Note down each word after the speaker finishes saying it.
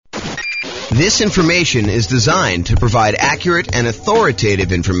This information is designed to provide accurate and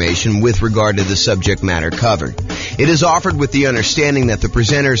authoritative information with regard to the subject matter covered. It is offered with the understanding that the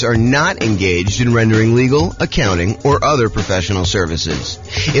presenters are not engaged in rendering legal, accounting, or other professional services.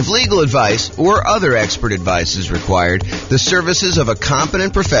 If legal advice or other expert advice is required, the services of a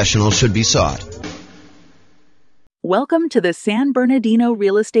competent professional should be sought. Welcome to the San Bernardino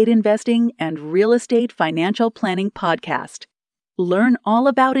Real Estate Investing and Real Estate Financial Planning Podcast. Learn all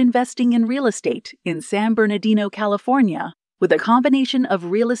about investing in real estate in San Bernardino, California, with a combination of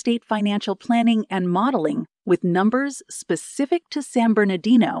real estate financial planning and modeling with numbers specific to San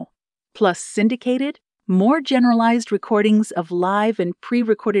Bernardino, plus syndicated, more generalized recordings of live and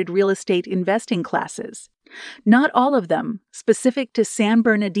pre-recorded real estate investing classes. Not all of them specific to San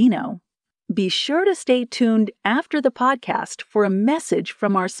Bernardino. Be sure to stay tuned after the podcast for a message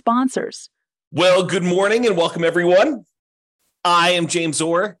from our sponsors. Well, good morning and welcome, everyone. I am James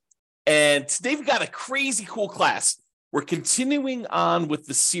Orr, and today we've got a crazy cool class. We're continuing on with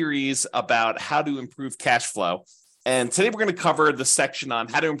the series about how to improve cash flow. And today we're going to cover the section on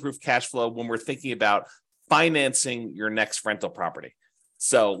how to improve cash flow when we're thinking about financing your next rental property.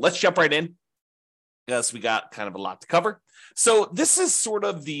 So let's jump right in, because we got kind of a lot to cover. So this is sort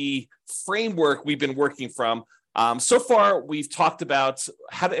of the framework we've been working from. So far, we've talked about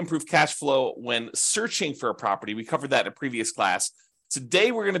how to improve cash flow when searching for a property. We covered that in a previous class.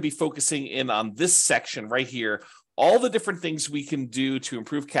 Today, we're going to be focusing in on this section right here, all the different things we can do to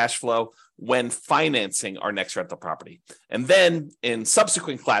improve cash flow when financing our next rental property. And then in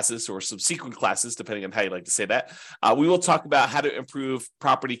subsequent classes or subsequent classes, depending on how you like to say that, we will talk about how to improve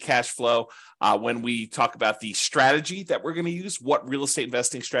property cash flow when we talk about the strategy that we're going to use, what real estate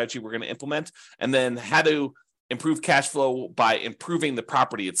investing strategy we're going to implement, and then how to improve cash flow by improving the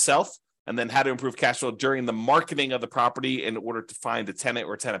property itself, and then how to improve cash flow during the marketing of the property in order to find a tenant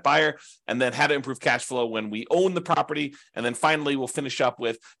or a tenant buyer, and then how to improve cash flow when we own the property, and then finally we'll finish up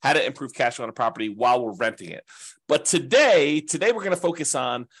with how to improve cash flow on a property while we're renting it. But today we're going to focus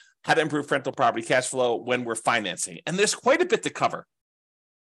on how to improve rental property cash flow when we're financing, and there's quite a bit to cover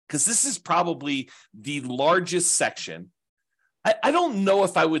because this is probably the largest section. I don't know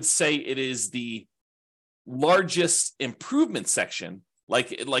if I would say it is the largest improvement section,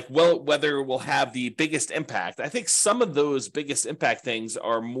 whether it will have the biggest impact. I think some of those biggest impact things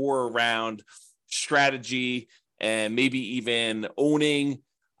are more around strategy and maybe even owning.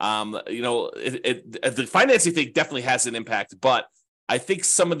 The financing thing definitely has an impact, but I think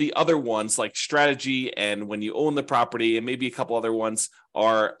some of the other ones like strategy and when you own the property and maybe a couple other ones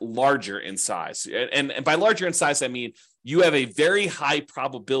are larger in size. And by larger in size, I mean you have a very high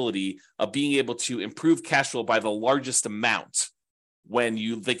probability of being able to improve cash flow by the largest amount when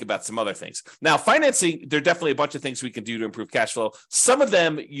you think about some other things. Now, financing, there are definitely a bunch of things we can do to improve cash flow. Some of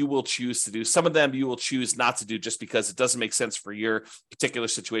them you will choose to do. Some of them you will choose not to do just because it doesn't make sense for your particular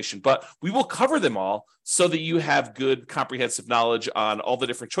situation. But we will cover them all so that you have good comprehensive knowledge on all the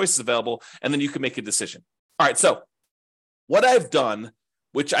different choices available, and then you can make a decision. All right, so what I've done,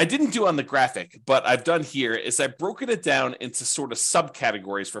 which I didn't do on the graphic, but I've done here, is I've broken it down into sort of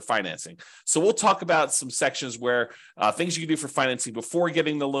subcategories for financing. So we'll talk about some sections where things you can do for financing before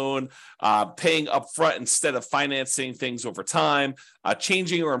getting the loan, paying upfront instead of financing things over time,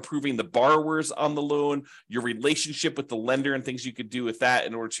 changing or improving the borrowers on the loan, your relationship with the lender and things you could do with that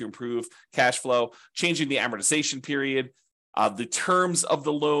in order to improve cash flow, changing the amortization period, the terms of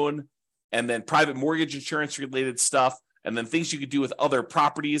the loan, and then private mortgage insurance related stuff. And then things you could do with other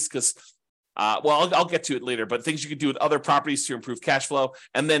properties because, I'll get to it later, but things you could do with other properties to improve cash flow.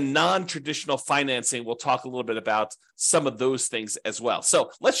 And then non-traditional financing, we'll talk a little bit about some of those things as well.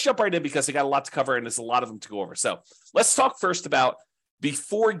 So let's jump right in because I got a lot to cover and there's a lot of them to go over. So let's talk first about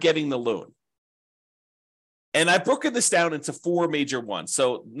before getting the loan. And I've broken this down into four major ones.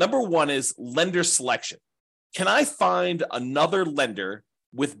 So number one is lender selection. Can I find another lender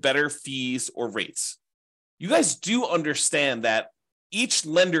with better fees or rates? You guys do understand that each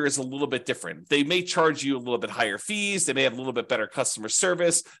lender is a little bit different. They may charge you a little bit higher fees. They may have a little bit better customer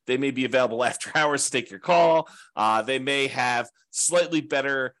service. They may be available after hours to take your call. They may have slightly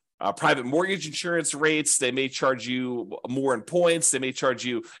better private mortgage insurance rates. They may charge you more in points. They may charge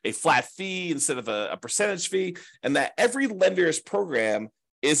you a flat fee instead of a percentage fee. And that every lender's program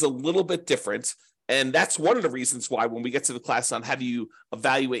is a little bit different. And that's one of the reasons why when we get to the class on how do you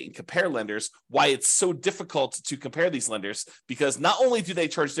evaluate and compare lenders, why it's so difficult to compare these lenders, because not only do they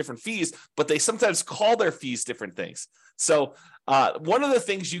charge different fees, but they sometimes call their fees different things. So one of the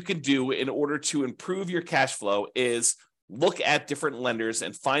things you can do in order to improve your cash flow is look at different lenders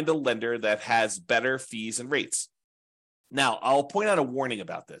and find a lender that has better fees and rates. Now, I'll point out a warning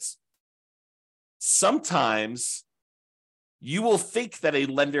about this. sometimes you will think that a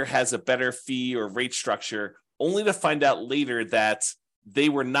lender has a better fee or rate structure only to find out later that they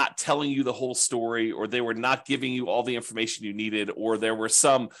were not telling you the whole story, or they were not giving you all the information you needed, or there were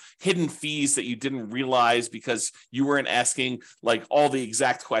some hidden fees that you didn't realize because you weren't asking like all the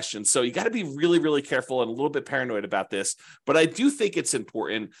exact questions. So you got to be really, really careful and a little bit paranoid about this. But I do think it's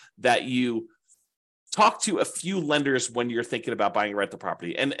important that you talk to a few lenders when you're thinking about buying a rental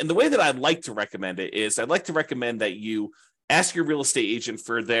property. And the way that I'd like to recommend it is I'd like to recommend that you ask your real estate agent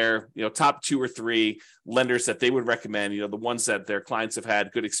for their, top 2 or 3 lenders that they would recommend, the ones that their clients have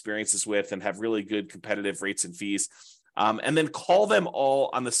had good experiences with and have really good competitive rates and fees. And then call them all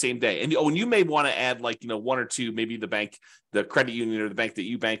on the same day. And you may want to add 1 or 2, maybe the bank, the credit union or the bank that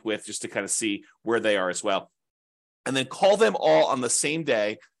you bank with, just to kind of see where they are as well. And then call them all on the same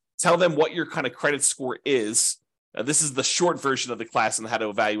day. Tell them what your kind of credit score is. This is the short version of the class on how to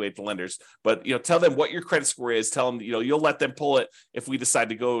evaluate the lenders, but tell them what your credit score is. Tell them you'll let them pull it if we decide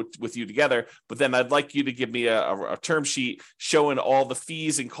to go with you together. But then I'd like you to give me a term sheet showing all the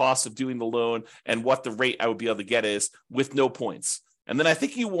fees and costs of doing the loan and what the rate I would be able to get is with no points. And then I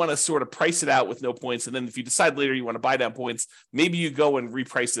think you want to sort of price it out with no points. And then if you decide later you want to buy down points, maybe you go and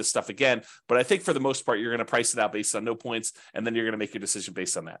reprice this stuff again. But I think for the most part, you're going to price it out based on no points. And then you're going to make your decision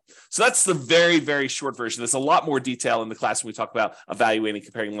based on that. So that's the very, very short version. There's a lot more detail in the class when we talk about evaluating,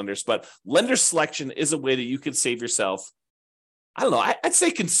 comparing lenders. But lender selection is a way that you can save yourself, I don't know, I'd say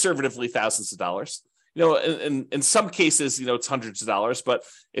conservatively thousands of dollars. In some cases, it's hundreds of dollars, but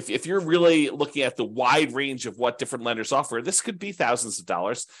if you're really looking at the wide range of what different lenders offer, this could be thousands of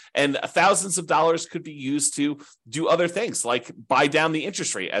dollars, and thousands of dollars could be used to do other things like buy down the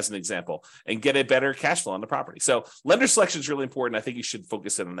interest rate as an example and get a better cash flow on the property. So lender selection is really important. I think you should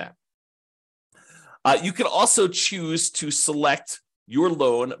focus in on that. You can also choose to select your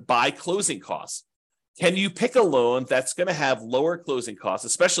loan by closing costs. Can you pick a loan that's going to have lower closing costs,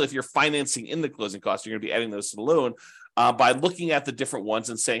 especially if you're financing in the closing costs, you're going to be adding those to the loan by looking at the different ones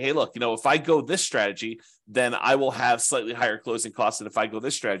and saying, hey, look, if I go this strategy, then I will have slightly higher closing costs than if I go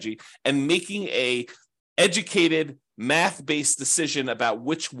this strategy, and making a educated math-based decision about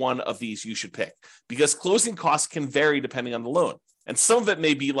which one of these you should pick, because closing costs can vary depending on the loan. And some of it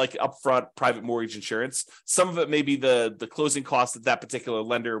may be like upfront private mortgage insurance. Some of it may be the closing costs that particular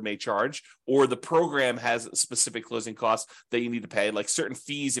lender may charge, or the program has specific closing costs that you need to pay, like certain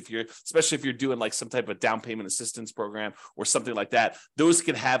fees, especially if you're doing like some type of down payment assistance program or something like that. Those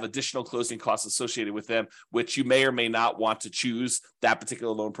can have additional closing costs associated with them, which you may or may not want to choose that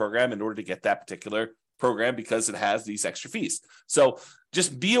particular loan program in order to get that particular program because it has these extra fees. So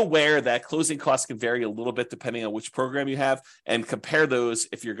just be aware that closing costs can vary a little bit depending on which program you have, and compare those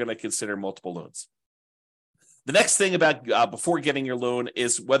if you're going to consider multiple loans. The next thing about before getting your loan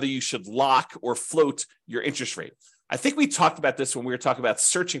is whether you should lock or float your interest rate. I think we talked about this when we were talking about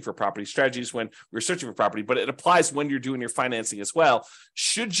searching for property strategies when we were searching for property, but it applies when you're doing your financing as well.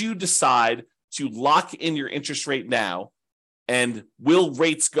 Should you decide to lock in your interest rate now, and will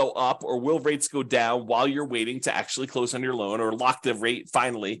rates go up or will rates go down while you're waiting to actually close on your loan, or lock the rate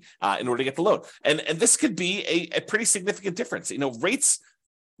finally in order to get the loan? And this could be a pretty significant difference. Rates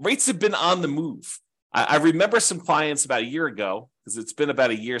have been on the move. I remember some clients about a year ago, because it's been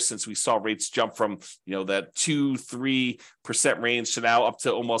about a year since we saw rates jump from, that 2-3% range to now up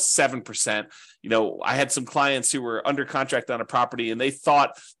to almost 7%. I had some clients who were under contract on a property and they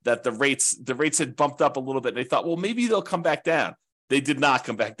thought that the rates had bumped up a little bit. And they thought, well, maybe they'll come back down. They did not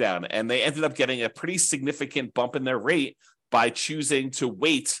come back down. And they ended up getting a pretty significant bump in their rate by choosing to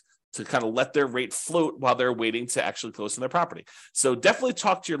wait to kind of let their rate float while they're waiting to actually close on their property. So definitely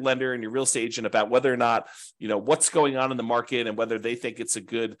talk to your lender and your real estate agent about whether or not, what's going on in the market and whether they think it's a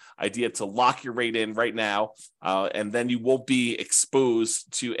good idea to lock your rate in right now. And then you won't be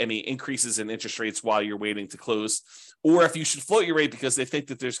exposed to any increases in interest rates while you're waiting to close, or if you should float your rate because they think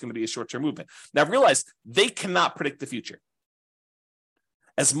that there's going to be a short-term movement. Now realize they cannot predict the future.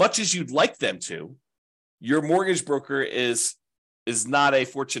 As much as you'd like them to, your mortgage broker is not a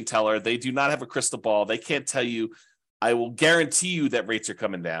fortune teller. They do not have a crystal ball. They can't tell you, I will guarantee you that rates are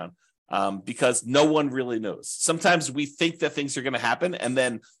coming down, because no one really knows. Sometimes we think that things are going to happen, and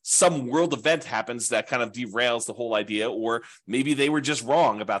then some world event happens that kind of derails the whole idea, or maybe they were just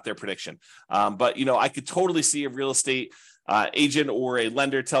wrong about their prediction. But I could totally see a real estate agent or a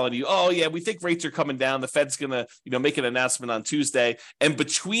lender telling you, oh yeah, we think rates are coming down. The Fed's going to, make an announcement on Tuesday. And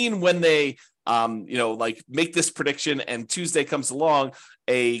between when they like make this prediction, and Tuesday comes along,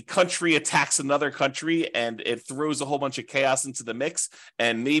 a country attacks another country and it throws a whole bunch of chaos into the mix.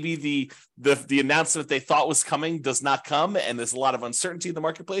 And maybe the announcement they thought was coming does not come. And there's a lot of uncertainty in the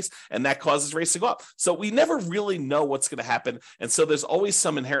marketplace, and that causes rates to go up. So we never really know what's going to happen. And so there's always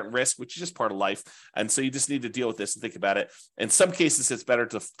some inherent risk, which is just part of life. And so you just need to deal with this and think about it. In some cases, it's better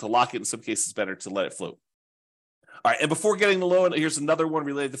to lock it. In some cases, it's better to let it float. All right. And before getting the loan, here's another one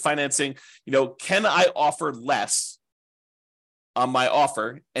related to financing. Can I offer less on my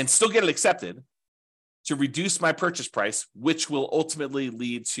offer and still get it accepted to reduce my purchase price, which will ultimately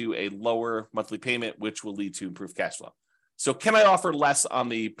lead to a lower monthly payment, which will lead to improved cash flow? So can I offer less on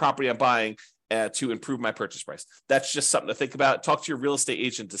the property I'm buying to improve my purchase price? That's just something to think about. Talk to your real estate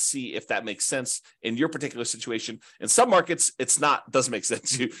agent to see if that makes sense in your particular situation. In some markets, doesn't make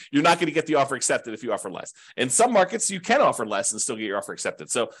sense. You're not going to get the offer accepted if you offer less. In some markets, you can offer less and still get your offer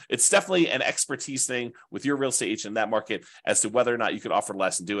accepted. So it's definitely an expertise thing with your real estate agent in that market as to whether or not you could offer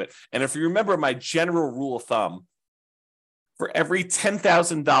less and do it. And if you remember my general rule of thumb, for every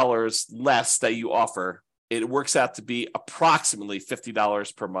 $10,000 less that you offer, it works out to be approximately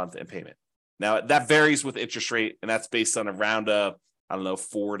 $50 per month in payment. Now, that varies with interest rate, and that's based on around 4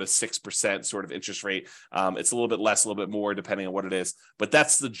 to 6% sort of interest rate. It's a little bit less, a little bit more, depending on what it is. But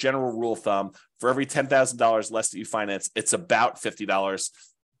that's the general rule of thumb. For every $10,000 less that you finance, it's about $50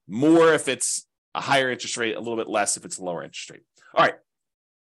 more if it's a higher interest rate, a little bit less if it's a lower interest rate. All right.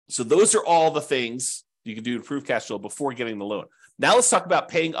 So those are all the things you can do to improve cash flow before getting the loan. Now let's talk about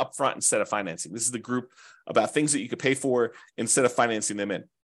paying upfront instead of financing. This is the group about things that you could pay for instead of financing them in.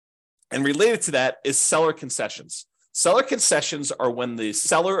 And related to that is seller concessions. Seller concessions are when the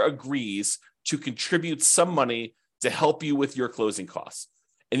seller agrees to contribute some money to help you with your closing costs.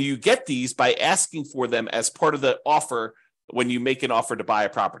 And you get these by asking for them as part of the offer when you make an offer to buy a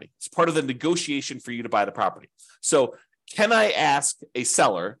property. It's part of the negotiation for you to buy the property. So can I ask a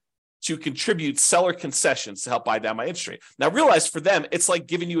seller to contribute seller concessions to help buy down my interest rate? Now realize for them, it's like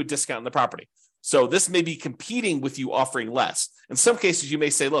giving you a discount on the property. So this may be competing with you offering less. In some cases, you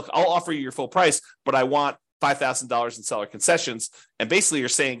may say, look, I'll offer you your full price, but I want $5,000 in seller concessions. And basically you're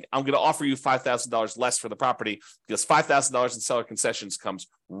saying, I'm going to offer you $5,000 less for the property because $5,000 in seller concessions comes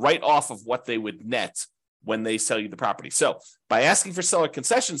right off of what they would net when they sell you the property. So by asking for seller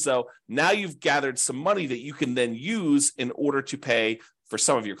concessions, though, now you've gathered some money that you can then use in order to pay for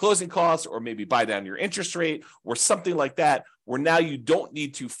some of your closing costs, or maybe buy down your interest rate or something like that, where now you don't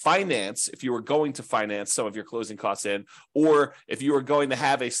need to finance if you were going to finance some of your closing costs in, or if you were going to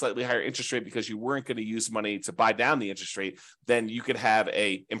have a slightly higher interest rate because you weren't going to use money to buy down the interest rate, then you could have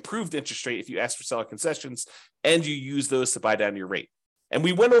a improved interest rate if you ask for seller concessions and you use those to buy down your rate. And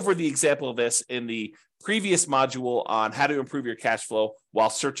we went over the example of this in the previous module on how to improve your cash flow while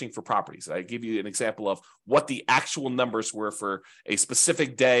searching for properties. I give you an example of what the actual numbers were for a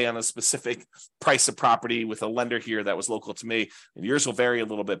specific day on a specific price of property with a lender here that was local to me. And yours will vary a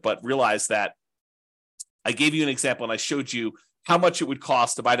little bit, but realize that I gave you an example and I showed you how much it would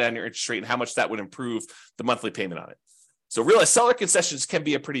cost to buy down your interest rate and how much that would improve the monthly payment on it. So realize seller concessions can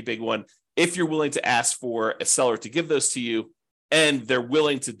be a pretty big one if you're willing to ask for a seller to give those to you and they're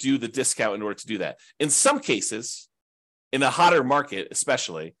willing to do the discount in order to do that. In some cases, in a hotter market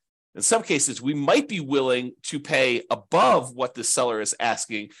especially, in some cases, we might be willing to pay above what the seller is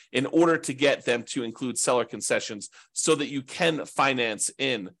asking in order to get them to include seller concessions so that you can finance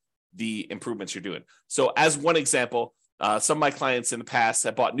in the improvements you're doing. So as one example, some of my clients in the past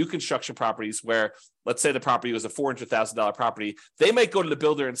have bought new construction properties where, let's say the property was a $400,000 property. They might go to the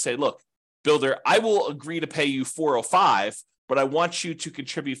builder and say, look, builder, I will agree to pay you $405,000, but I want you to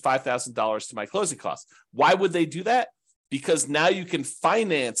contribute $5,000 to my closing costs. Why would they do that? Because now you can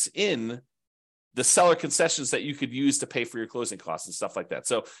finance in the seller concessions that you could use to pay for your closing costs and stuff like that.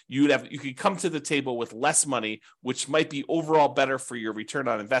 So you could come to the table with less money, which might be overall better for your return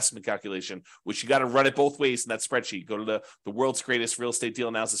on investment calculation, which you got to run it both ways in that spreadsheet. Go to the world's greatest real estate deal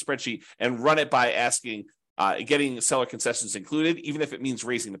analysis spreadsheet and run it by asking, getting seller concessions included, even if it means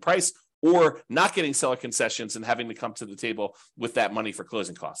raising the price, or not getting seller concessions and having to come to the table with that money for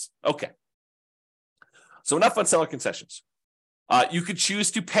closing costs. Okay. So enough on seller concessions. You could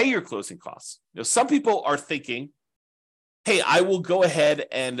choose to pay your closing costs. Some people are thinking, hey, I will go ahead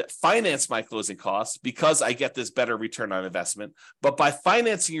and finance my closing costs because I get this better return on investment. But by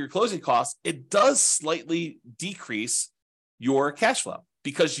financing your closing costs, it does slightly decrease your cash flow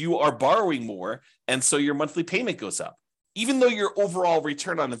because you are borrowing more. And so your monthly payment goes up. Even though your overall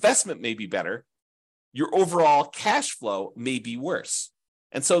return on investment may be better, your overall cash flow may be worse.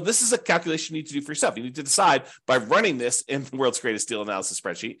 And so this is a calculation you need to do for yourself. You need to decide by running this in the world's greatest deal analysis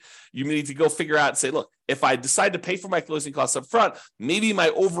spreadsheet. You need to go figure out and say, look, if I decide to pay for my closing costs up front, maybe my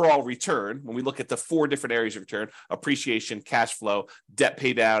overall return, when we look at the 4 different areas of return, appreciation, cash flow, debt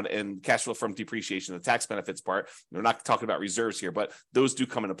pay down, and cash flow from depreciation, the tax benefits part. We're not talking about reserves here, but those do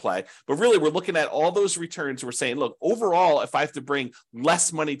come into play. But really, we're looking at all those returns. We're saying, look, overall, if I have to bring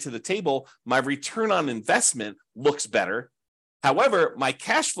less money to the table, my return on investment looks better. However, my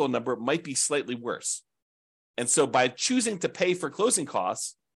cash flow number might be slightly worse. And so by choosing to pay for closing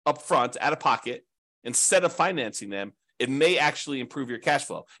costs up front, out of pocket, instead of financing them, it may actually improve your cash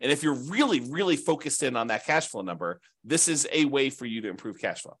flow. And if you're really, really focused in on that cash flow number, this is a way for you to improve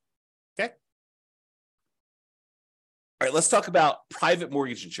cash flow. Okay? All right, let's talk about private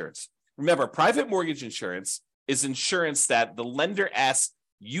mortgage insurance. Remember, private mortgage insurance is insurance that the lender asks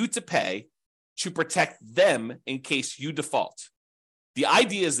you to pay to protect them in case you default. The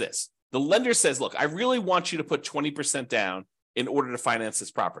idea is this. The lender says, look, I really want you to put 20% down in order to finance this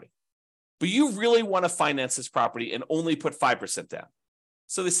property. But you really want to finance this property and only put 5% down.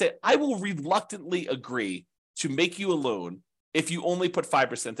 So they say, I will reluctantly agree to make you a loan if you only put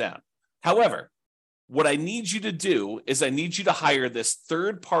 5% down. However, what I need you to do is I need you to hire this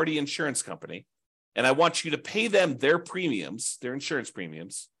third-party insurance company, and I want you to pay them their premiums, their insurance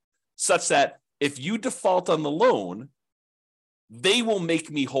premiums, such that if you default on the loan, they will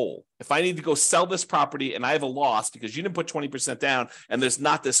make me whole. If I need to go sell this property and I have a loss because you didn't put 20% down and there's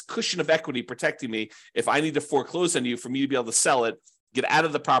not this cushion of equity protecting me, if I need to foreclose on you for me to be able to sell it, get out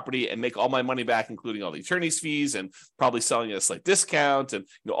of the property and make all my money back, including all the attorney's fees and probably selling at a slight discount and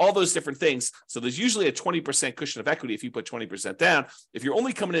all those different things. So there's usually a 20% cushion of equity if you put 20% down. If you're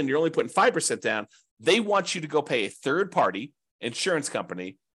only coming in, you're only putting 5% down, they want you to go pay a third-party insurance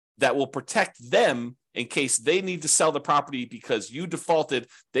company that will protect them in case they need to sell the property because you defaulted,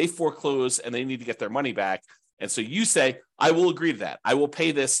 they foreclose, and they need to get their money back. And so you say, I will agree to that. I will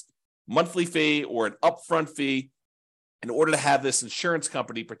pay this monthly fee or an upfront fee in order to have this insurance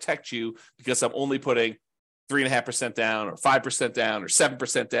company protect you because I'm only putting 3.5% down or 5% down or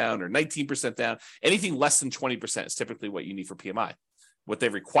 7% down or 19% down. Anything less than 20% is typically what you need for PMI, what they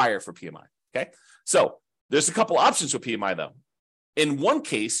require for PMI. Okay. So there's a couple options with PMI though. In one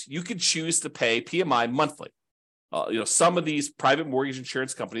case, you could choose to pay PMI monthly. Some of these private mortgage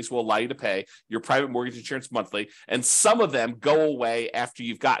insurance companies will allow you to pay your private mortgage insurance monthly, and some of them go away after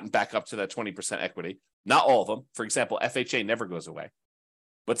you've gotten back up to that 20% equity. Not all of them. For example, FHA never goes away.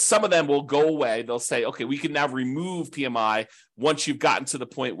 But some of them will go away. They'll say, okay, we can now remove PMI once you've gotten to the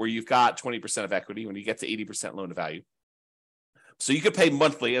point where you've got 20% of equity, when you get to 80% loan to value. So you could pay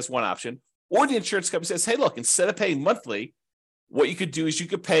monthly as one option. Or the insurance company says, hey, look, instead of paying monthly, what you could do is you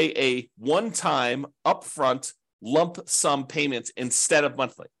could pay a one-time upfront lump sum payment instead of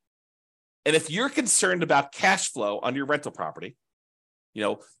monthly. And if you're concerned about cash flow on your rental property, you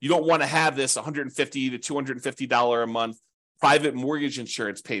don't want to have this $150 to $250 a month private mortgage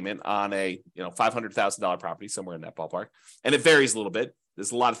insurance payment on a $500,000 property, somewhere in that ballpark. And it varies a little bit.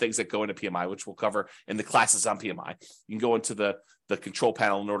 There's a lot of things that go into PMI, which we'll cover in the classes on PMI. You can go into the control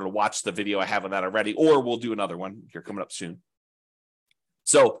panel in order to watch the video I have on that already, or we'll do another one here coming up soon.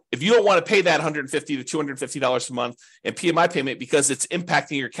 So if you don't want to pay that $150 to $250 a month in PMI payment because it's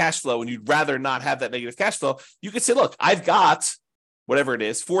impacting your cash flow and you'd rather not have that negative cash flow, you could say, look, I've got whatever it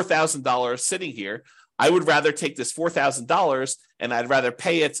is, $4,000 sitting here. I would rather take this $4,000 and I'd rather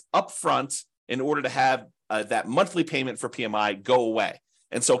pay it upfront in order to have that monthly payment for PMI go away.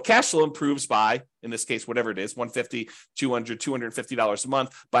 And so cash flow improves by, in this case, whatever it is, $150, $200, $250 a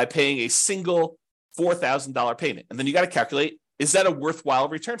month by paying a single $4,000 payment. And then you got to calculate, is that a worthwhile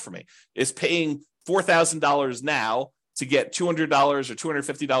return for me? Is paying $4,000 now to get $200 or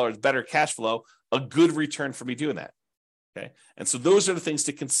 $250 better cash flow a good return for me doing that? Okay. And so those are the things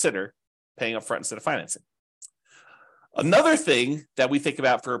to consider paying upfront instead of financing. Another thing that we think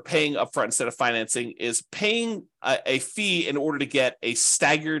about for paying upfront instead of financing is paying a fee in order to get a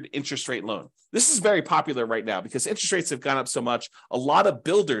staggered interest rate loan. This is very popular right now because interest rates have gone up so much. A lot of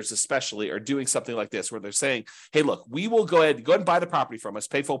builders especially are doing something like this where they're saying, hey, look, we will go ahead and buy the property from us,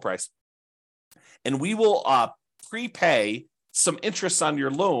 pay full price, and we will prepay some interest on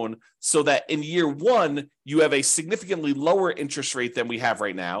your loan so that in year one, you have a significantly lower interest rate than we have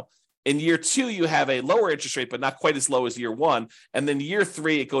right now. In year two, you have a lower interest rate, but not quite as low as year one. And then year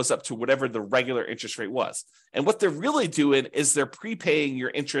three, it goes up to whatever the regular interest rate was. And what they're really doing is they're prepaying your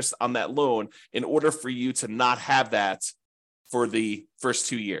interest on that loan in order for you to not have that for the first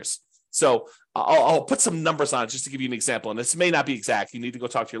 2 years. So I'll put some numbers on it just to give you an example. And this may not be exact. You need to go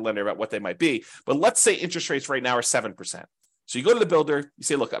talk to your lender about what they might be. But let's say interest rates right now are 7%. So you go to the builder, you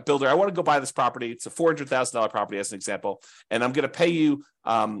say, look, builder, I want to go buy this property. It's a $400,000 property as an example, and I'm going to pay you,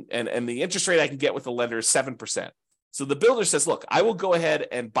 and the interest rate I can get with the lender is 7%. So the builder says, look, I will go ahead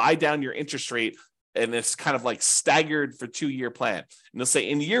and buy down your interest rate, and it's kind of like staggered for 2-year plan. And they'll say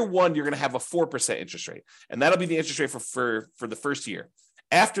in year 1, you're going to have a 4% interest rate, and that'll be the interest rate for the first year.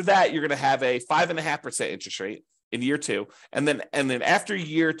 After that, you're going to have a 5.5% interest rate in year 2. And then after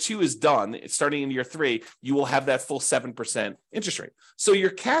year 2 is done, starting in year 3, you will have that full 7% interest rate. So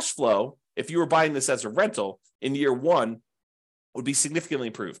your cash flow, if you were buying this as a rental in year 1, would be significantly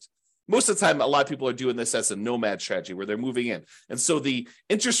improved. Most of the time, a lot of people are doing this as a nomad strategy where they're moving in. And so the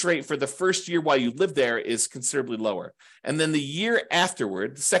interest rate for the first year while you live there is considerably lower. And then the year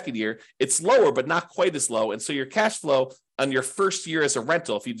afterward, the second year, it's lower, but not quite as low. And so your cash flow on your first year as a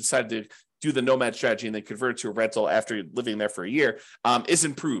rental, if you decide to do the nomad strategy and then convert it to a rental after living there for a year, is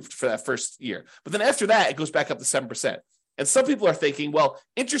improved for that first year. But then after that, it goes back up to 7%. And some people are thinking, well,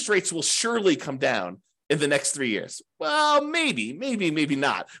 interest rates will surely come down in the next 3 years. Well, maybe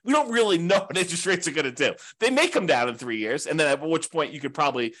not. We don't really know what interest rates are going to do. They may come down in 3 years, and then at which point you could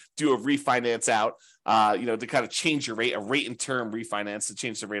probably do a refinance out, to kind of change your rate, a rate and term refinance to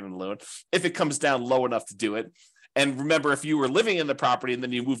change the rate on the loan, if it comes down low enough to do it. And remember, if you were living in the property and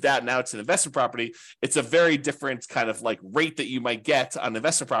then you moved out and now it's an investment property, it's a very different kind of like rate that you might get on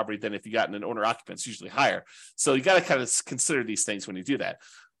investment property than if you got in an owner occupant. It's usually higher. So you got to kind of consider these things when you do that.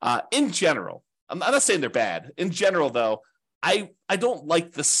 In general, I'm not saying they're bad. In general, though, I don't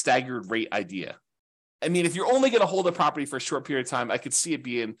like the staggered rate idea. I mean, if you're only going to hold a property for a short period of time, I could see it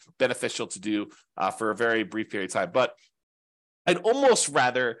being beneficial to do for a very brief period of time. But I'd almost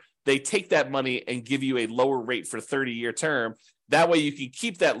rather they take that money and give you a lower rate for a 30-year term. That way you can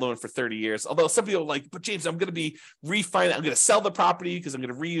keep that loan for 30 years. Although some people are like, but James, I'm going to be refinance. I'm going to sell the property because I'm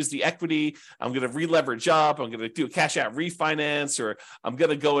going to reuse the equity. I'm going to re-leverage up. I'm going to do a cash out refinance, or I'm going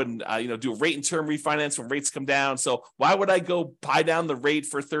to go and do a rate and term refinance when rates come down. So why would I go buy down the rate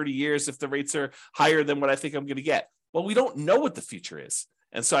for 30 years if the rates are higher than what I think I'm going to get? Well, we don't know what the future is.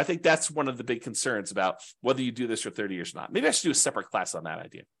 And so I think that's one of the big concerns about whether you do this for 30 years or not. Maybe I should do a separate class on that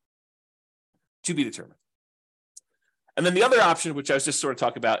idea. To be determined. And then the other option, which I was just sort of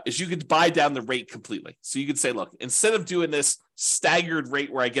talking about, is you could buy down the rate completely. So you could say, look, instead of doing this staggered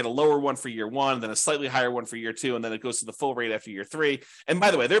rate where I get a lower one for year 1, then a slightly higher one for year 2, and then it goes to the full rate after year 3. And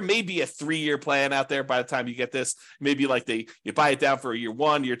by the way, there may be a 3-year plan out there by the time you get this. Maybe like you buy it down for year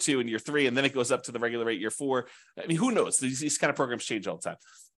 1, year 2, and year 3, and then it goes up to the regular rate year 4. I mean, who knows? These kind of programs change all the time.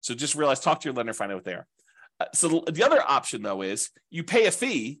 So just realize, talk to your lender, find out what they are. So the other option, though, is you pay a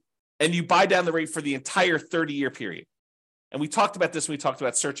fee and you buy down the rate for the entire 30-year period. And we talked about this when we talked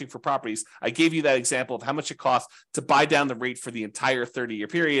about searching for properties. I gave you that example of how much it costs to buy down the rate for the entire 30-year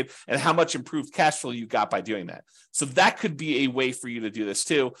period and how much improved cash flow you got by doing that. So that could be a way for you to do this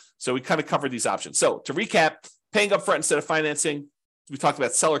too. So we kind of covered these options. So to recap, paying up front instead of financing. We talked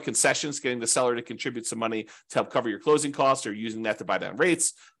about seller concessions, getting the seller to contribute some money to help cover your closing costs or using that to buy down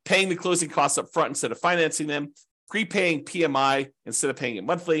rates. Paying the closing costs up front instead of financing them. Prepaying PMI instead of paying it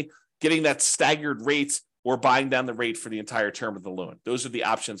monthly. Getting that staggered rate or buying down the rate for the entire term of the loan. Those are the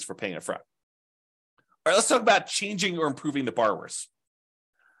options for paying up front. All right, let's talk about changing or improving the borrowers.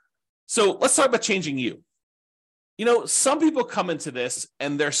 So let's talk about changing you. Some people come into this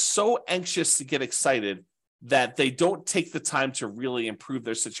and they're so anxious to get excited that they don't take the time to really improve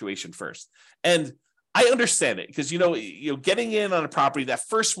their situation first. And I understand it because, getting in on a property, that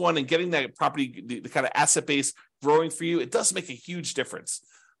first one, and getting that property, the kind of asset base growing for you, it does make a huge difference.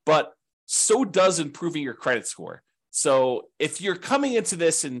 But so does improving your credit score. So if you're coming into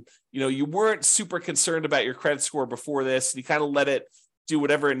this and, you weren't super concerned about your credit score before this, and you kind of let it do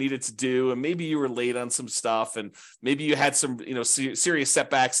whatever it needed to do, and maybe you were late on some stuff, and maybe you had some, serious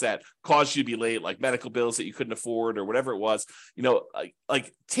setbacks that caused you to be late, like medical bills that you couldn't afford or whatever it was,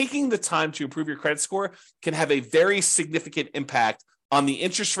 like taking the time to improve your credit score can have a very significant impact on the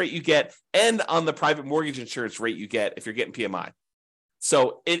interest rate you get and on the private mortgage insurance rate you get if you're getting PMI.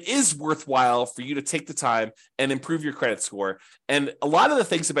 So it is worthwhile for you to take the time and improve your credit score. And a lot of the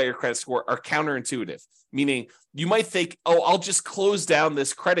things about your credit score are counterintuitive, meaning you might think, oh, I'll just close down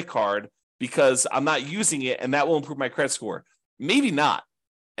this credit card because I'm not using it and that will improve my credit score. Maybe not.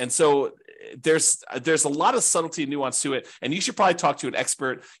 And so there's a lot of subtlety and nuance to it. And you should probably talk to an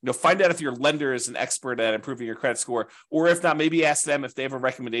expert, find out if your lender is an expert at improving your credit score, or if not, maybe ask them if they have a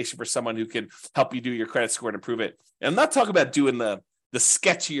recommendation for someone who can help you do your credit score and improve it. And I'm not talking about doing the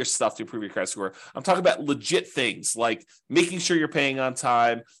sketchier stuff to improve your credit score. I'm talking about legit things like making sure you're paying on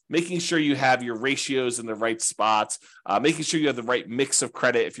time, making sure you have your ratios in the right spots, making sure you have the right mix of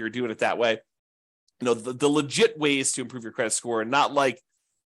credit if you're doing it that way. the legit ways to improve your credit score, not like,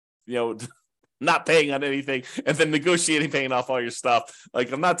 not paying on anything and then negotiating paying off all your stuff.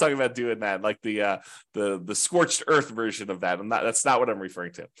 Like, I'm not talking about doing that, like the scorched earth version of that. That's not what I'm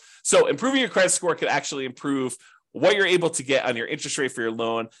referring to. So improving your credit score could actually improve what you're able to get on your interest rate for your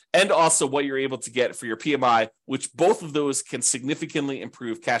loan, and also what you're able to get for your PMI, which both of those can significantly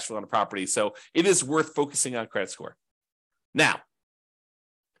improve cash flow on a property. So it is worth focusing on credit score. Now,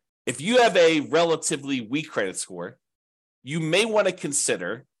 if you have a relatively weak credit score, you may want to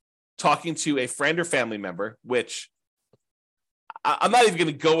consider talking to a friend or family member, which I'm not even going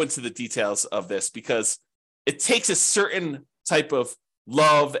to go into the details of this because it takes a certain type of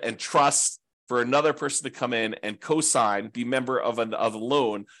love and trust for another person to come in and co-sign, be member of a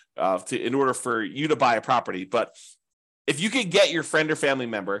loan in order for you to buy a property. But if you can get your friend or family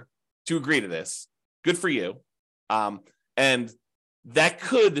member to agree to this, good for you. And that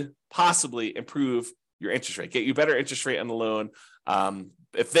could possibly improve your interest rate, get you better interest rate on the loan.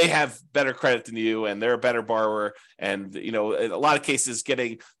 If they have better credit than you and they're a better borrower, and in a lot of cases,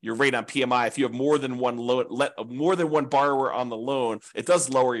 getting your rate on PMI, if you have more than one borrower on the loan, it does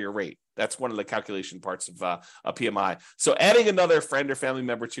lower your rate. That's one of the calculation parts of a PMI. So adding another friend or family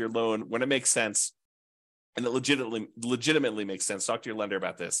member to your loan when it makes sense, and it legitimately makes sense, talk to your lender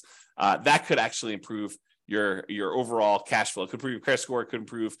about this. That could actually improve your overall cash flow. It could improve your credit score. It could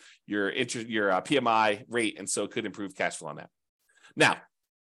improve your PMI rate, and so it could improve cash flow on that. Now,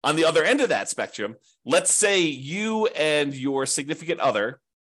 on the other end of that spectrum, let's say you and your significant other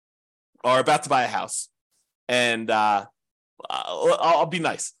are about to buy a house, and I'll be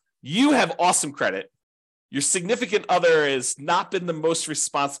nice. You have awesome credit. Your significant other has not been the most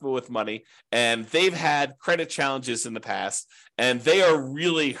responsible with money, and they've had credit challenges in the past, and they are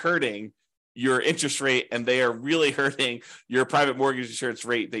really hurting your interest rate, and they are really hurting your private mortgage insurance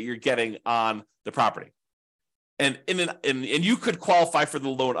rate that you're getting on the property. And you could qualify for the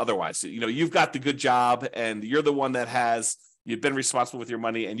loan otherwise. You've got the good job, and you're the one that you've been responsible with your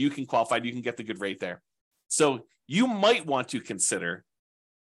money, and you can qualify. You can get the good rate there. So you might want to consider,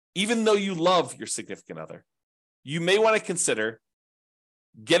 even though you love your significant other, you may want to consider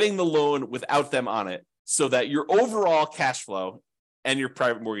getting the loan without them on it, so that your overall cash flow and your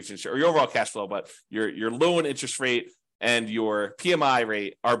private mortgage insurance, or your overall cash flow, but your loan interest rate and your PMI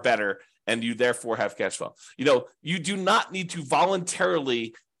rate are better, and you therefore have cash flow. You do not need to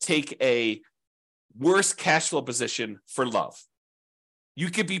voluntarily take a worse cash flow position for love.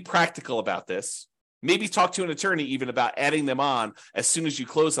 You could be practical about this. Maybe talk to an attorney even about adding them on as soon as you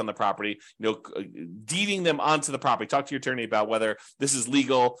close on the property, deeding them onto the property. Talk to your attorney about whether this is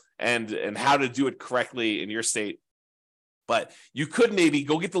legal and how to do it correctly in your state. But you could maybe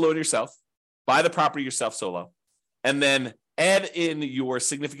go get the loan yourself, buy the property yourself solo, and then add in your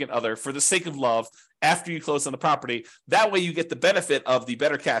significant other for the sake of love after you close on the property. That way you get the benefit of the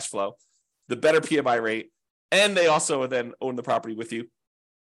better cash flow, the better PMI rate, and they also then own the property with you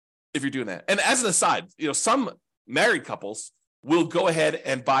if you're doing that. And as an aside, some married couples will go ahead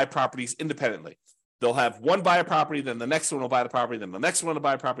and buy properties independently. They'll have one buy a property, then the next one will buy the property, then the next one will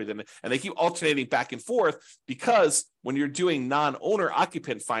buy a property, and they keep alternating back and forth, because when you're doing non-owner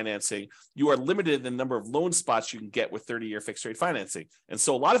occupant financing, you are limited in the number of loan spots you can get with 30-year fixed rate financing. And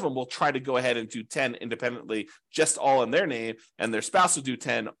so a lot of them will try to go ahead and do 10 independently, just all in their name, and their spouse will do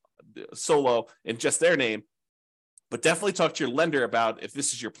 10 solo in just their name. But definitely talk to your lender about if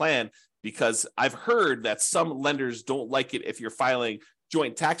this is your plan, because I've heard that some lenders don't like it if you're filing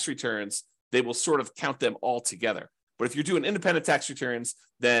joint tax returns. They will sort of count them all together. But if you're doing independent tax returns,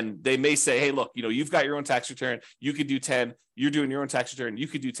 then they may say, hey, look, you've got your own tax return. You could do 10. You're doing your own tax return. You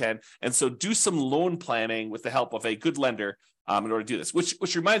could do 10. And so do some loan planning with the help of a good lender in order to do this,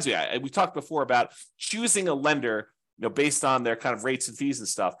 which reminds me, we talked before about choosing a lender based on their kind of rates and fees and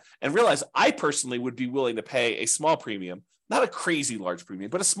stuff, and realize I personally would be willing to pay a small premium, not a crazy large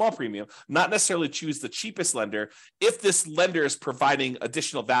premium, but a small premium, not necessarily choose the cheapest lender if this lender is providing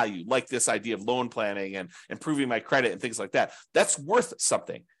additional value, like this idea of loan planning and improving my credit and things like that. That's worth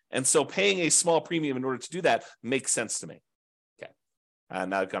something. And so paying a small premium in order to do that makes sense to me. Okay.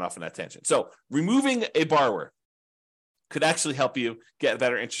 Now I've gone off on that tangent. So removing a borrower could actually help you get a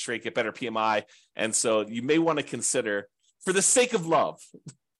better interest rate, get better PMI. And so you may want to consider, for the sake of love,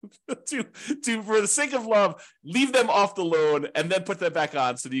 for the sake of love, leave them off the loan and then put them back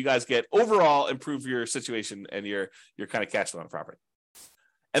on, so that you guys get overall improve your situation and your kind of cash flow on property.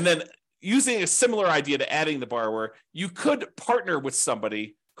 And then using a similar idea to adding the borrower, you could partner with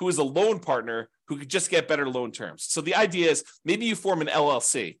somebody who is a loan partner who could just get better loan terms. So the idea is maybe you form an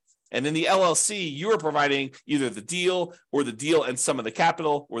LLC, And in the LLC, you are providing either the deal and some of the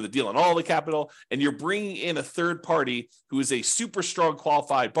capital or the deal and all the capital. And you're bringing in a third party who is a super strong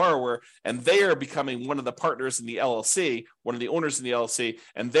qualified borrower. And they are becoming one of the partners in the LLC, one of the owners in the LLC.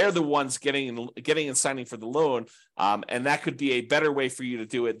 And they're the ones getting and signing for the loan. And that could be a better way for you to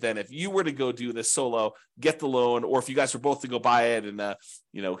do it than if you were to go do this solo, get the loan, or if you guys were both to go buy it and,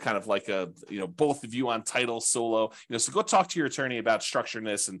 kind of like both of you on title solo, so go talk to your attorney about structuring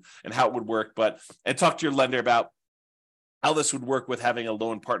this and how it would work, and talk to your lender about how this would work with having a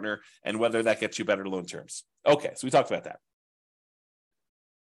loan partner and whether that gets you better loan terms. Okay, so we talked about that.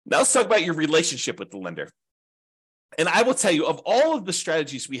 Now let's talk about your relationship with the lender. And I will tell you, of all of the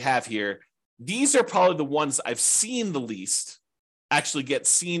strategies we have here, these are probably the ones I've seen the least, actually get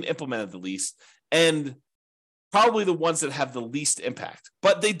seen implemented the least, and probably the ones that have the least impact.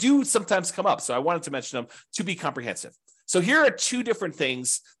 But they do sometimes come up, so I wanted to mention them to be comprehensive. So here are two different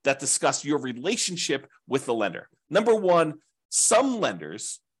things that discuss your relationship with the lender. Number one, some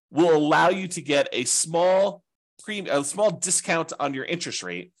lenders will allow you to get a small discount on your interest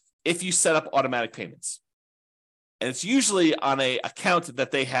rate if you set up automatic payments. And it's usually on an account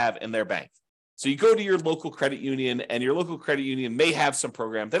that they have in their bank. So you go to your local credit union, and your local credit union may have some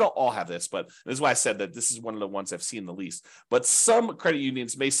program. They don't all have this, but this is why I said that this is one of the ones I've seen the least. But some credit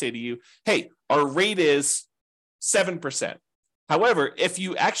unions may say to you, hey, our rate is 7%. However, if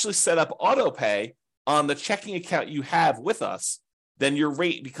you actually set up auto pay on the checking account you have with us, then your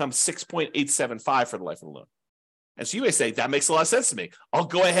rate becomes 6.875 for the life of the loan. And so you may say, that makes a lot of sense to me. I'll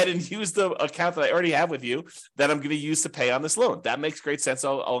go ahead and use the account that I already have with you that I'm going to use to pay on this loan. That makes great sense.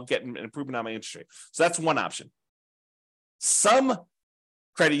 I'll get an improvement on my interest rate. So that's one option. Some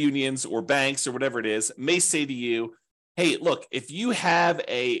credit unions or banks or whatever it is may say to you, hey, look, if you have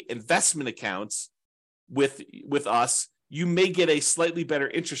a investment account with us, you may get a slightly better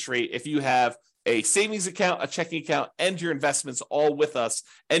interest rate if you have a savings account, a checking account, and your investments all with us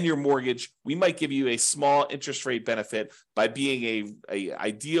and your mortgage. We might give you a small interest rate benefit by being a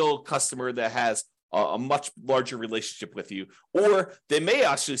ideal customer that has a much larger relationship with you. Or they may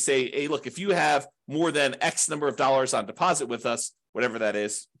actually say, hey, look, if you have more than X number of dollars on deposit with us, whatever that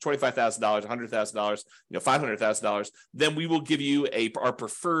is, $25,000, $100,000, $500,000, then we will give you our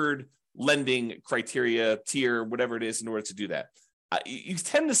preferred lending criteria, tier, whatever it is, in order to do that. You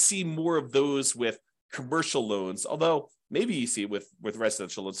tend to see more of those with commercial loans, although maybe you see it with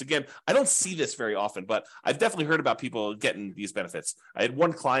residential loans. Again, I don't see this very often, but I've definitely heard about people getting these benefits. I had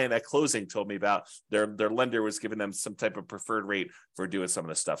one client at closing told me about their lender was giving them some type of preferred rate for doing some of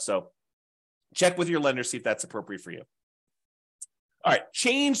this stuff. So check with your lender, see if that's appropriate for you. All right,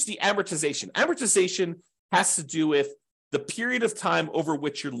 change the amortization. Amortization has to do with the period of time over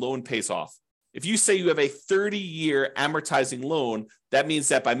which your loan pays off. If you say you have a 30-year amortizing loan, that means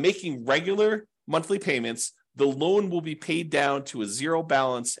that by making regular monthly payments, the loan will be paid down to a zero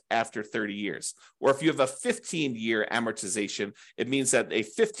balance after 30 years. Or if you have a 15-year amortization, it means that a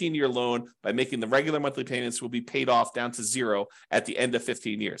 15-year loan, by making the regular monthly payments, will be paid off down to zero at the end of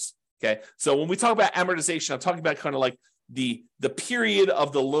 15 years. Okay, so when we talk about amortization, I'm talking about kind of like the period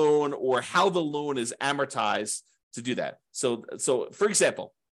of the loan or how the loan is amortized to do that. So for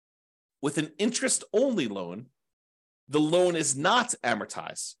example, with an interest-only loan, the loan is not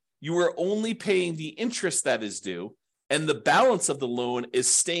amortized. You are only paying the interest that is due, and the balance of the loan is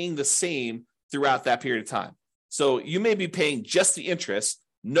staying the same throughout that period of time. So you may be paying just the interest,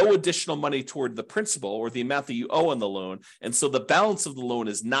 no additional money toward the principal or the amount that you owe on the loan, and so the balance of the loan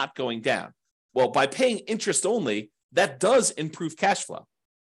is not going down. Well, by paying interest only, that does improve cash flow.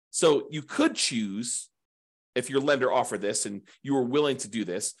 So you could choose, if your lender offered this and you were willing to do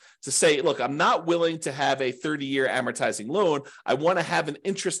this, to say, look, I'm not willing to have a 30-year amortizing loan. I want to have an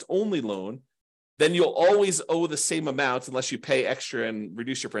interest-only loan. Then you'll always owe the same amount unless you pay extra and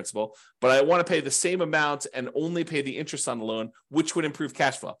reduce your principal. But I want to pay the same amount and only pay the interest on the loan, which would improve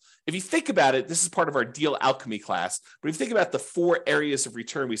cash flow. If you think about it, this is part of our deal alchemy class. But if you think about the 4 areas of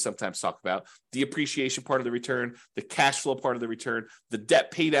return we sometimes talk about, the appreciation part of the return, the cash flow part of the return, the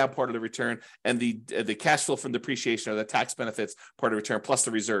debt pay down part of the return, and the cash flow from depreciation or the tax benefits part of the return, plus the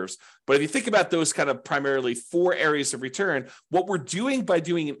reserves. But if you think about those kind of primarily 4 areas of return, what we're doing by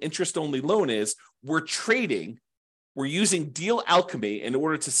doing an interest-only loan is we're using deal alchemy in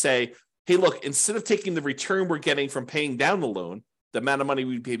order to say, hey, look, instead of taking the return we're getting from paying down the loan, the amount of money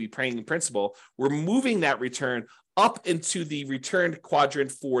we'd be paying in principal, we're moving that return up into the return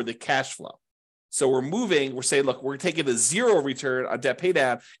quadrant for the cash flow. So we're saying, look, we're taking a 0 return on debt pay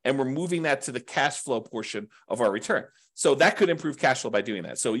down, and we're moving that to the cash flow portion of our return. So that could improve cash flow by doing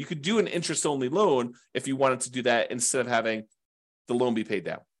that. So you could do an interest-only loan if you wanted to do that instead of having the loan be paid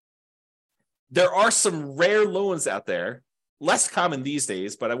down. there are some rare loans out there, less common these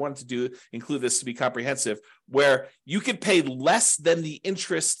days, but I wanted to include this to be comprehensive, where you can pay less than the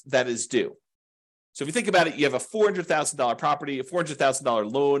interest that is due. So if you think about it, you have a $400,000 property, a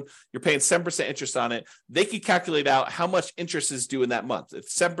 $400,000 loan, you're paying 7% interest on it. They can calculate out how much interest is due in that month. If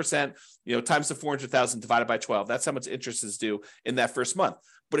 7%, times the 400,000 divided by 12, that's how much interest is due in that first month.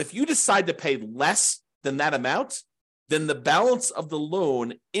 But if you decide to pay less than that amount, then the balance of the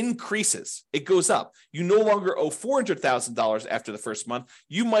loan increases. It goes up. You no longer owe $400,000 after the first month.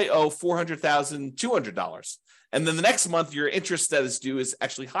 You might owe $400,200. And then the next month, your interest that is due is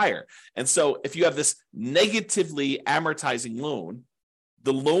actually higher. And so if you have this negatively amortizing loan,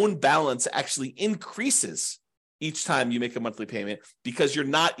 the loan balance actually increases each time you make a monthly payment because you're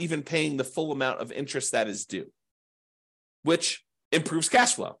not even paying the full amount of interest that is due, which improves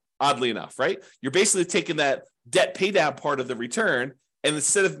cash flow, oddly enough, right? You're basically taking that debt pay down part of the return, and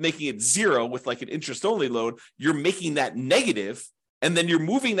instead of making it zero with like an interest-only loan, you're making that negative. And then you're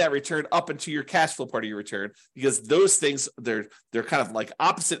moving that return up into your cash flow part of your return because those things, they're kind of like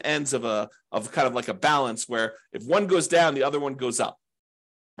opposite ends of kind of like a balance where if one goes down, the other one goes up,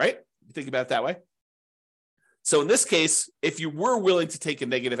 right? You think about it that way. So in this case, if you were willing to take a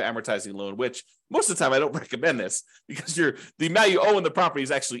negative amortizing loan, which most of the time I don't recommend this because the amount you owe in the property is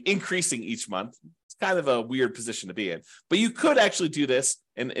actually increasing each month. It's kind of a weird position to be in, but you could actually do this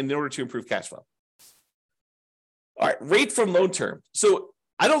in order to improve cash flow. All right, rate from loan term. So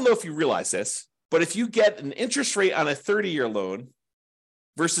I don't know if you realize this, but if you get an interest rate on a 30-year loan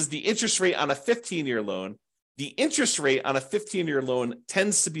versus the interest rate on a 15-year loan, the interest rate on a 15-year loan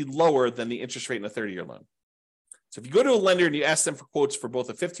tends to be lower than the interest rate in a 30-year loan. So if you go to a lender and you ask them for quotes for both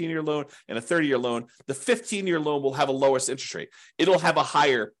a 15-year loan and a 30-year loan, the 15-year loan will have a lowest interest rate. It'll have a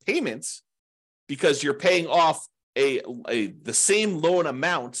higher payments because you're paying off the same loan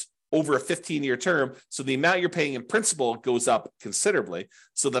amount over a 15-year term. So the amount you're paying in principal goes up considerably.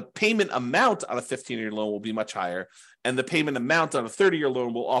 So the payment amount on a 15-year loan will be much higher, and the payment amount on a 30-year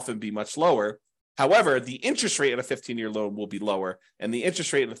loan will often be much lower. However, the interest rate on a 15-year loan will be lower, and the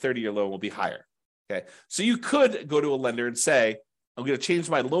interest rate on a 30-year loan will be higher. Okay, so you could go to a lender and say, I'm going to change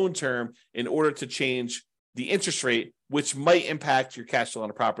my loan term in order to change the interest rate, which might impact your cash flow on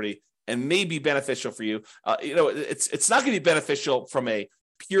a property and may be beneficial for you. It's not going to be beneficial from a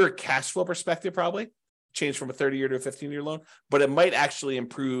pure cash flow perspective, probably change from a 30-year to a 15-year loan, but it might actually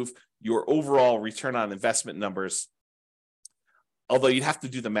improve your overall return on investment numbers. Although you'd have to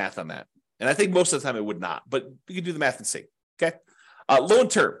do the math on that. And I think most of the time it would not, but you can do the math and see. Okay. Loan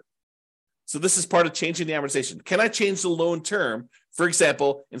term. So this is part of changing the amortization. Can I change the loan term? For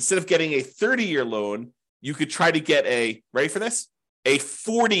example, instead of getting a 30-year loan, you could try to get ready for this? A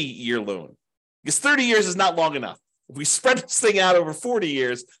 40-year loan. Because 30 years is not long enough. If we spread this thing out over 40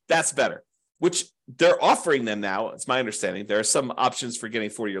 years, that's better, which they're offering them now. It's my understanding. There are some options for getting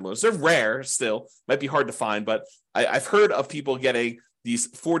 40-year loans. They're rare still, might be hard to find, but I've heard of people getting these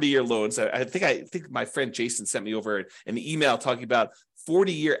 40-year loans. I think my friend Jason sent me over an email talking about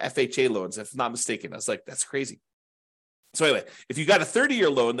 40-year FHA loans, if I'm not mistaken. I was like, that's crazy. So anyway, if you got a 30-year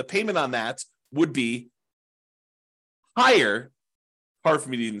loan, the payment on that would be higher. Hard for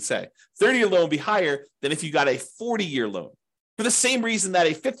me to even say. 30-year loan would be higher than if you got a 40-year loan for the same reason that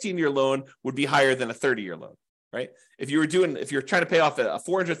a 15-year loan would be higher than a 30-year loan, right? If you're trying to pay off a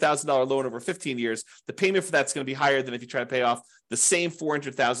 $400,000 loan over 15 years, the payment for that's going to be higher than if you try to pay off the same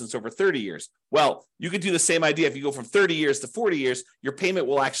 $400,000 over 30 years. Well, you could do the same idea. If you go from 30 years to 40 years, your payment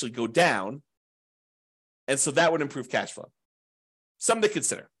will actually go down. And so that would improve cash flow. Something to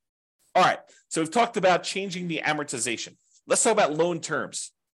consider. All right. So we've talked about changing the amortization. Let's talk about loan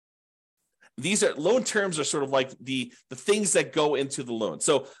terms. Loan terms are sort of like the things that go into the loan.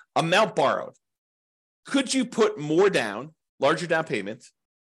 So amount borrowed. Could you put more down, larger down payment,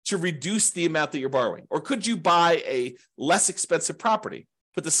 to reduce the amount that you're borrowing? Or could you buy a less expensive property,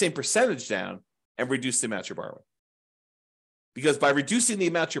 put the same percentage down, and reduce the amount you're borrowing? Because by reducing the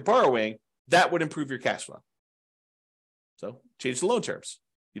amount you're borrowing, that would improve your cash flow. So change the loan terms.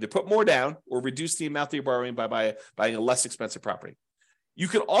 Either put more down or reduce the amount that you're borrowing by buying a less expensive property. You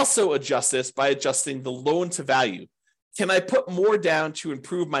can also adjust this by adjusting the loan to value. Can I put more down to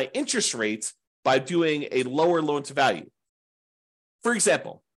improve my interest rates by doing a lower loan to value? For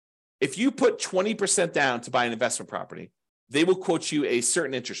example, if you put 20% down to buy an investment property, they will quote you a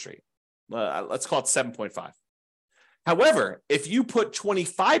certain interest rate. Let's call it 7.5. However, if you put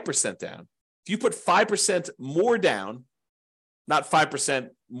 25% down, if you put 5% more down, not 5%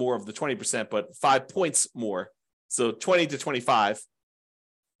 more of the 20%, but 5 points more. So 20 to 25.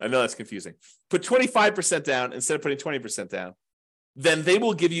 I know that's confusing. Put 25% down instead of putting 20% down. then they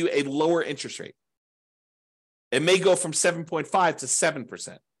will give you a lower interest rate. It may go from 7.5 to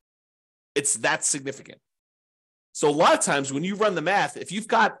 7%. It's that significant. So a lot of times when you run the math, if you've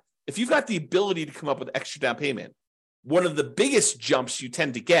got the ability to come up with extra down payment, one of the biggest jumps you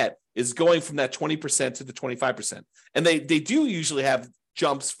tend to get is going from that 20% to the 25%. And they do usually have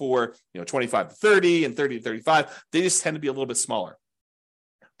jumps for 25 to 30 and 30 to 35. They just tend to be a little bit smaller.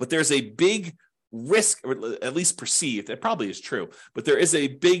 But there's a big risk, or at least perceived, it probably is true, but there is a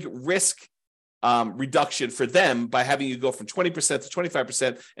big risk reduction for them by having you go from 20% to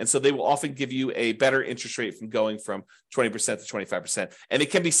 25%. And so they will often give you a better interest rate from going from 20% to 25%. And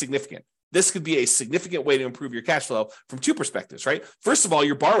it can be significant. This could be a significant way to improve your cash flow from two perspectives, right? First of all,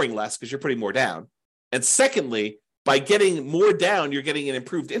 you're borrowing less because you're putting more down. And secondly, by getting more down, you're getting an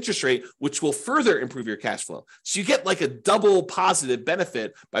improved interest rate, which will further improve your cash flow. So you get like a double positive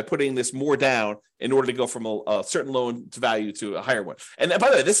benefit by putting this more down in order to go from a certain loan to value to a higher one. And by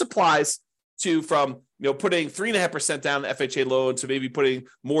the way, this applies to from putting 3.5% down the FHA loan to maybe putting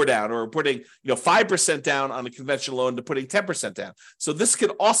more down, or putting 5% down on a conventional loan to putting 10% down. So this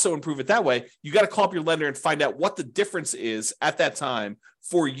could also improve it that way. You got to call up your lender and find out what the difference is at that time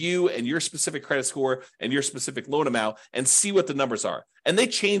for you and your specific credit score and your specific loan amount, and see what the numbers are. And they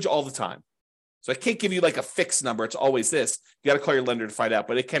change all the time. So I can't give you like a fixed number. It's always this. You got to call your lender to find out,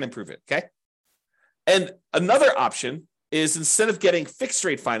 but it can improve it. Okay. And another option is, instead of getting fixed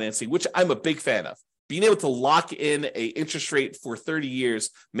rate financing, which I'm a big fan of, being able to lock in a interest rate for 30 years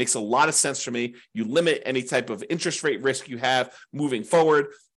makes a lot of sense for me. You limit any type of interest rate risk you have moving forward.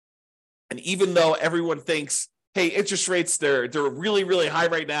 And even though everyone thinks, hey, interest rates, they're really, really high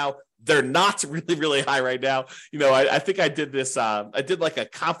right now, they're not really, really high right now. I think I did this, I did like a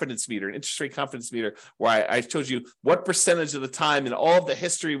confidence meter, an interest rate confidence meter, where I told you what percentage of the time in all of the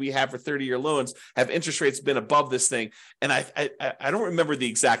history we have for 30-year loans have interest rates been above this thing. And I don't remember the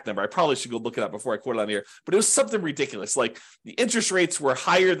exact number. I probably should go look it up before I quote it on here, but it was something ridiculous. Like the interest rates were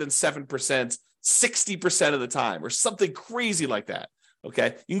higher than 7%, 60% of the time, or something crazy like that.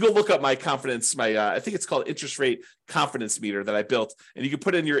 Okay, you can go look up my confidence, I think it's called interest rate confidence meter that I built, and you can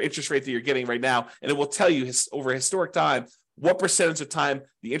put in your interest rate that you're getting right now, and it will tell you over historic time what percentage of time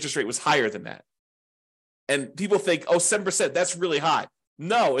the interest rate was higher than that. And people think, 7%, that's really high.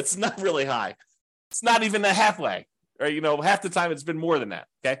 No, it's not really high. It's not even a halfway, or half the time it's been more than that.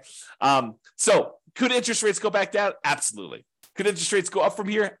 Okay, so could interest rates go back down? Absolutely. Could interest rates go up from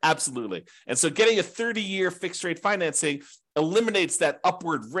here? Absolutely. And so getting a 30-year fixed rate financing eliminates that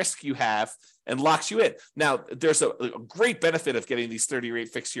upward risk you have and locks you in. Now, there's a great benefit of getting these 30-year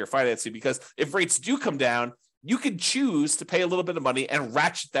fixed year financing, because if rates do come down, you can choose to pay a little bit of money and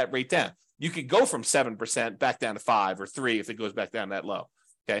ratchet that rate down. You could go from 7% back down to 5 or 3 if it goes back down that low.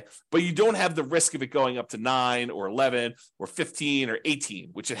 Okay. But you don't have the risk of it going up to 9 or 11 or 15 or 18,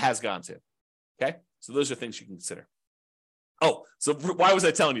 which it has gone to. Okay. So those are things you can consider. So why was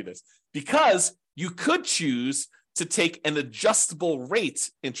I telling you this? Because you could choose to take an adjustable rate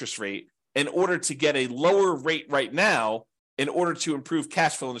interest rate in order to get a lower rate right now in order to improve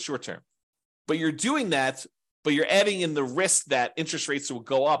cash flow in the short term. But you're doing that, but you're adding in the risk that interest rates will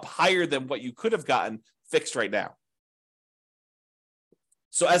go up higher than what you could have gotten fixed right now.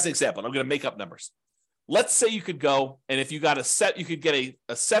 So as an example, I'm going to make up numbers. Let's say you could go, and if you got you could get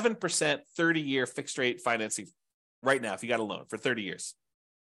a 7% 30-year fixed rate financing right now if you got a loan for 30 years.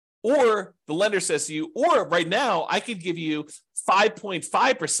 Or the lender says to you, or right now, I could give you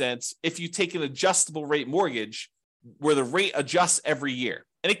 5.5% if you take an adjustable rate mortgage where the rate adjusts every year.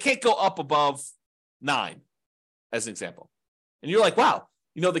 And it can't go up above 9, as an example. And you're like, wow,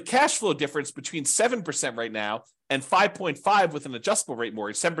 the cash flow difference between 7% right now and 5.5 with an adjustable rate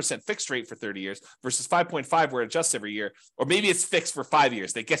mortgage, 7% fixed rate for 30 years versus 5.5 where it adjusts every year, or maybe it's fixed for 5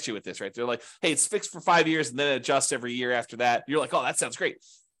 years. They get you with this, right? They're like, hey, it's fixed for 5 years and then it adjusts every year after that. You're like, oh, that sounds great.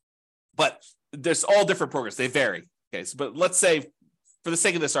 But there's all different programs. They vary. Okay. So, but let's say, for the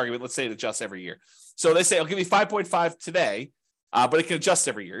sake of this argument, let's say it adjusts every year. So they say, I'll give you 5.5 today, but it can adjust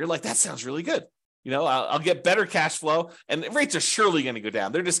every year. You're like, that sounds really good. I'll get better cash flow, and rates are surely going to go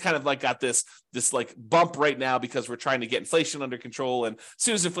down. They're just kind of like got this like bump right now because we're trying to get inflation under control. And as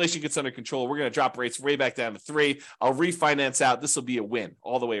soon as inflation gets under control, we're going to drop rates way back down to 3. I'll refinance out. This will be a win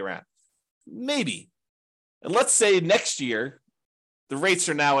all the way around. Maybe. And let's say next year, the rates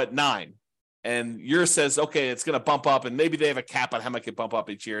are now at 9. And yours says, okay, it's going to bump up, and maybe they have a cap on how much it bump up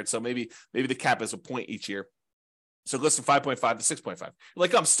each year. And so maybe the cap is a point each year. So it goes from 5.5 to 6.5. You're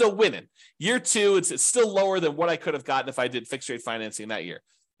like, I'm still winning. Year 2, it's still lower than what I could have gotten if I did fixed rate financing that year.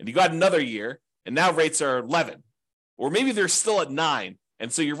 And you got another year, and now rates are 11. Or maybe they're still at 9.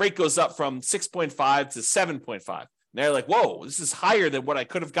 And so your rate goes up from 6.5 to 7.5. And they're like, whoa, this is higher than what I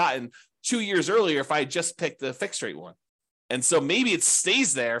could have gotten 2 years earlier if I had just picked the fixed rate one. And so maybe it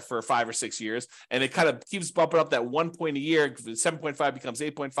stays there for 5 or 6 years, and it kind of keeps bumping up that 1 point a year. 7.5 becomes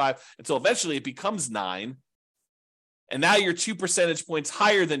 8.5 until eventually it becomes 9. And now you're 2 percentage points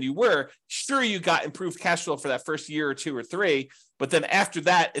higher than you were. Sure, you got improved cash flow for that first year or 2 or 3, but then after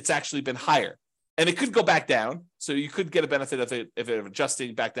that, it's actually been higher. And it could go back down. So you could get a benefit of it if it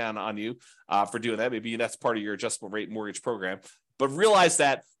adjusting back down on you for doing that. Maybe that's part of your adjustable rate mortgage program. But realize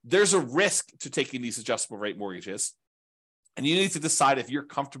that there's a risk to taking these adjustable rate mortgages. And you need to decide if you're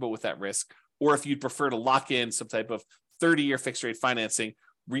comfortable with that risk or if you'd prefer to lock in some type of 30-year fixed rate financing,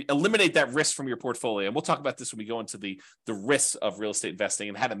 eliminate that risk from your portfolio. And we'll talk about this when we go into the risks of real estate investing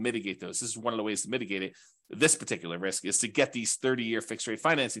and how to mitigate those. This is one of the ways to mitigate it. This particular risk is to get these 30-year fixed rate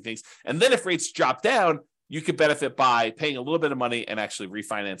financing things. And then if rates drop down, you could benefit by paying a little bit of money and actually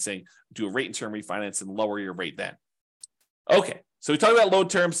refinancing, do a rate and term refinance and lower your rate then. Okay, so we talked about loan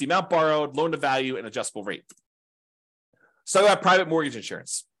terms, the amount borrowed, loan to value, and adjustable rate. Let's talk about private mortgage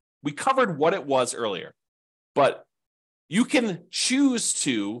insurance. We covered what it was earlier, but you can choose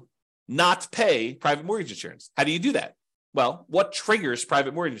to not pay private mortgage insurance. How do you do that? Well, what triggers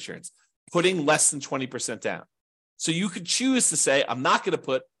private mortgage insurance? Putting less than 20% down. So you could choose to say, I'm not going to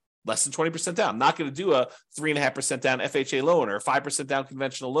put less than 20% down. I'm not going to do a 3.5% down FHA loan or a 5% down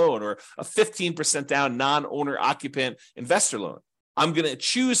conventional loan or a 15% down non-owner occupant investor loan. I'm going to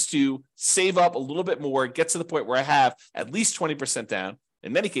choose to save up a little bit more, get to the point where I have at least 20% down,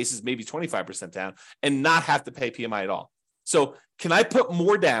 in many cases, maybe 25% down, and not have to pay PMI at all. So can I put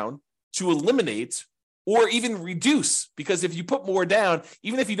more down to eliminate or even reduce? Because if you put more down,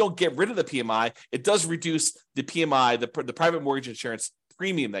 even if you don't get rid of the PMI, it does reduce the PMI, the private mortgage insurance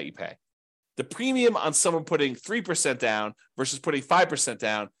premium that you pay. The premium on someone putting 3% down versus putting 5%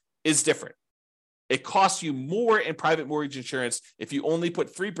 down is different. It costs you more in private mortgage insurance if you only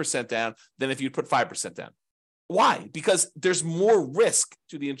put 3% down than if you put 5% down. Why? Because there's more risk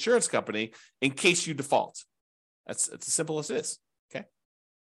to the insurance company in case you default. It's as simple as it is, okay?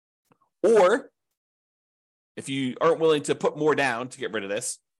 Or if you aren't willing to put more down to get rid of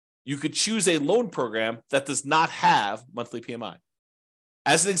this, you could choose a loan program that does not have monthly PMI.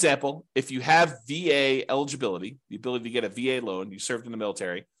 As an example, if you have VA eligibility, the ability to get a VA loan, you served in the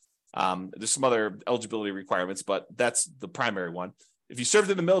military, there's some other eligibility requirements, but that's the primary one. If you served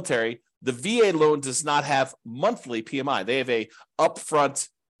in the military, the VA loan does not have monthly PMI. They have a upfront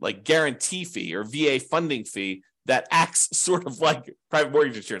like guarantee fee or VA funding fee that acts sort of like private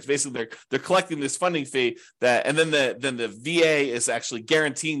mortgage insurance. Basically, they're collecting this funding fee that, and then the VA is actually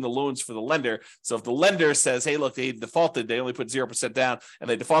guaranteeing the loans for the lender. So if the lender says, "Hey, look, they defaulted, they only put 0% down, and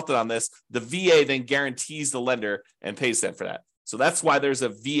they defaulted on this," the VA then guarantees the lender and pays them for that. So that's why there's a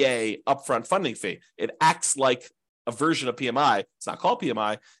VA upfront funding fee. It acts like a version of PMI. It's not called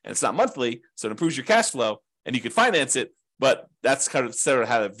PMI, and it's not monthly, so it improves your cash flow, and you can finance it. But that's kind of sort of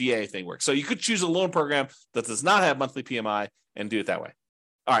how the VA thing works. So you could choose a loan program that does not have monthly PMI and do it that way.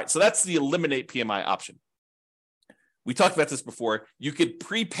 All right, so that's the eliminate PMI option. We talked about this before. You could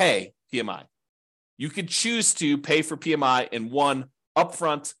prepay PMI. You could choose to pay for PMI in one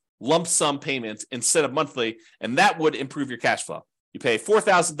upfront lump sum payment instead of monthly, and that would improve your cash flow. You pay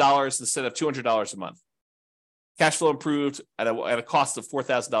 $4,000 instead of $200 a month. Cash flow improved at a cost of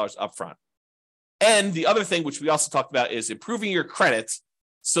 $4,000 upfront. And the other thing, which we also talked about, is improving your credit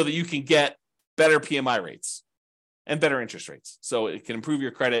so that you can get better PMI rates and better interest rates. So it can improve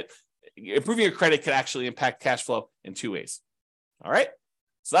your credit. Improving your credit can actually impact cash flow in 2 ways. All right.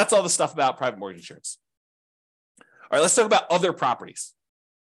 So that's all the stuff about private mortgage insurance. All right, let's talk about other properties.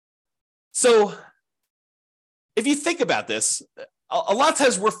 So if you think about this, a lot of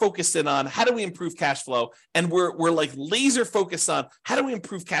times we're focused in on how do we improve cash flow, and we're like laser focused on how do we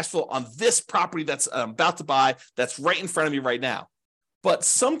improve cash flow on this property that's about to buy, that's right in front of me right now. But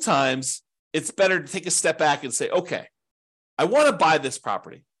sometimes it's better to take a step back and say, okay, I want to buy this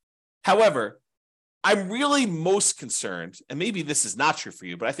property. However, I'm really most concerned, and maybe this is not true for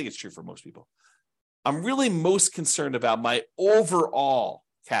you, but I think it's true for most people. I'm really most concerned about my overall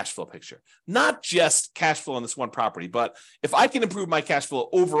cash flow picture, not just cash flow on this one property, but if I can improve my cash flow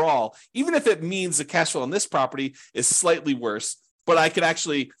overall, even if it means the cash flow on this property is slightly worse, but I can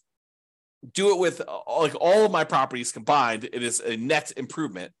actually do it with like all of my properties combined, it is a net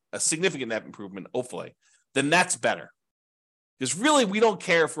improvement, a significant net improvement, hopefully, then that's better. Because really, we don't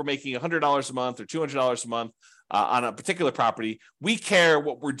care if we're making $100 a month or $200 a month on a particular property. We care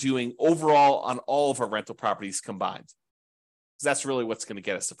what we're doing overall on all of our rental properties combined. That's really what's going to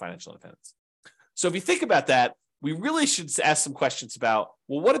get us to financial independence. So if you think about that, we really should ask some questions about,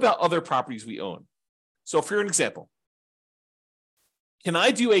 well, what about other properties we own? So for an example, can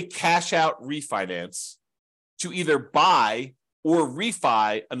I do a cash out refinance to either buy or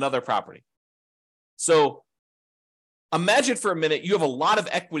refi another property? So imagine for a minute, you have a lot of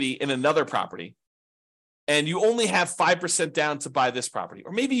equity in another property and you only have 5% down to buy this property.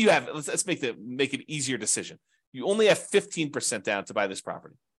 Or maybe you have, let's make an easier decision. You only have 15% down to buy this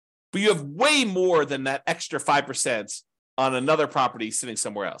property, but you have way more than that extra 5% on another property sitting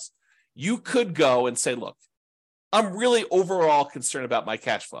somewhere else. You could go and say, look, I'm really overall concerned about my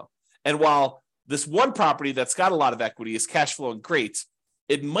cash flow. And while this one property that's got a lot of equity is cash flowing great,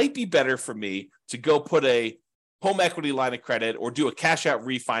 it might be better for me to go put a home equity line of credit or do a cash out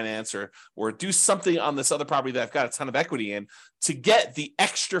refinance or do something on this other property that I've got a ton of equity in to get the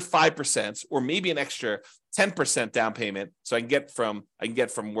extra 5% or maybe an extra 10% down payment. So I can get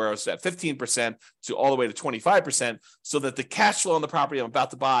from where I was at 15% to all the way to 25% so that the cash flow on the property I'm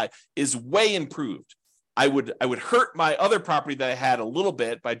about to buy is way improved. I would hurt my other property that I had a little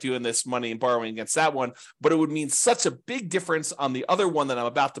bit by doing this money and borrowing against that one, but it would mean such a big difference on the other one that I'm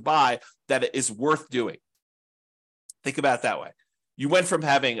about to buy that it is worth doing. Think about it that way. You went from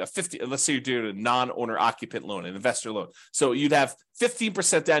having let's say you're doing a non-owner occupant loan, an investor loan. So you'd have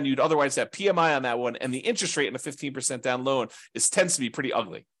 15% down, you'd otherwise have PMI on that one, and the interest rate in a 15% down loan tends to be pretty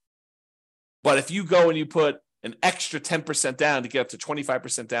ugly. But if you go and you put an extra 10% down to get up to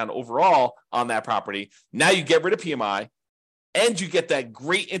 25% down overall on that property, now you get rid of PMI and you get that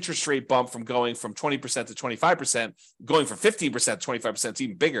great interest rate bump from going from 20% to 25%, going from 15% to 25% is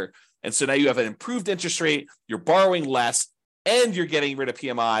even bigger. And so now you have an improved interest rate, you're borrowing less, and you're getting rid of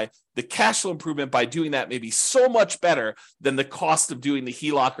PMI. The cash flow improvement by doing that may be so much better than the cost of doing the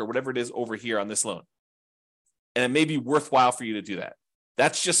HELOC or whatever it is over here on this loan. And it may be worthwhile for you to do that.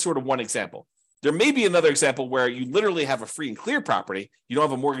 That's just sort of one example. There may be another example where you literally have a free and clear property, you don't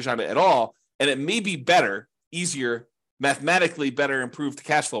have a mortgage on it at all, and it may be better, easier, mathematically better improved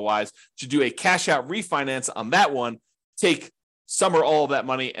cash flow wise to do a cash out refinance on that one, take some or all of that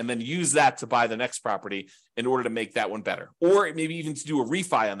money, and then use that to buy the next property in order to make that one better. Or maybe even to do a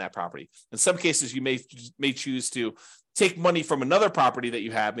refi on that property. In some cases, you may choose to take money from another property that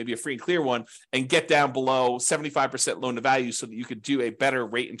you have, maybe a free and clear one, and get down below 75% loan to value so that you could do a better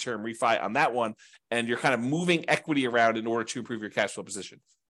rate and term refi on that one. And you're kind of moving equity around in order to improve your cash flow position.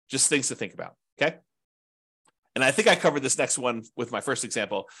 Just things to think about, okay? And I think I covered this next one with my first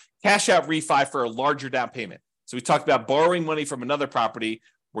example, cash out refi for a larger down payment. So we talked about borrowing money from another property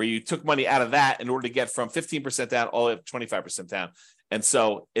where you took money out of that in order to get from 15% down all the way up to 25% down. And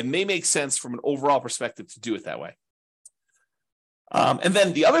so it may make sense from an overall perspective to do it that way. And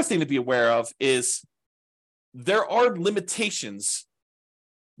then the other thing to be aware of is there are limitations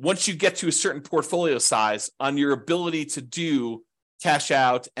once you get to a certain portfolio size on your ability to do cash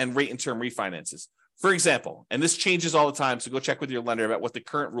out and rate and term refinances. For example, and this changes all the time, so go check with your lender about what the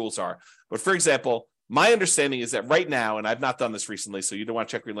current rules are. But for example, my understanding is that right now, and I've not done this recently, so you don't want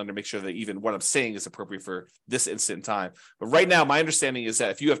to check with your lender, make sure that even what I'm saying is appropriate for this instant in time. But right now, my understanding is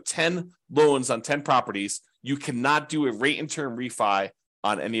that if you have 10 loans on 10 properties, you cannot do a rate and term refi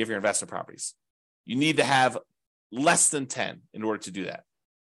on any of your investment properties. You need to have less than 10 in order to do that.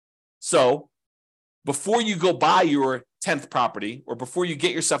 So before you go buy your 10th property, or before you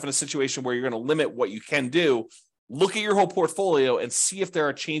get yourself in a situation where you're going to limit what you can do, look at your whole portfolio and see if there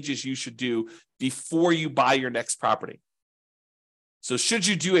are changes you should do before you buy your next property. So should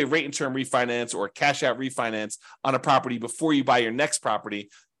you do a rate and term refinance or a cash out refinance on a property before you buy your next property,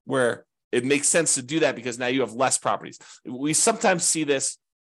 where it makes sense to do that because now you have less properties? We sometimes see this,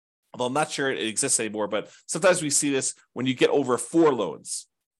 although I'm not sure it exists anymore, but sometimes we see this when you get over 4 loans.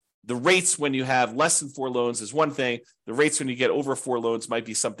 The rates when you have less than 4 loans is one thing. The rates when you get over 4 loans might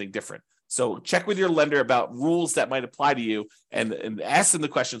be something different. So check with your lender about rules that might apply to you and ask them the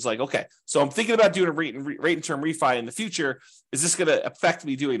questions like, okay, so I'm thinking about doing a rate and term refi in the future. Is this going to affect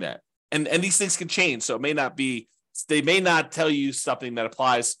me doing that? And these things can change. So they may not tell you something that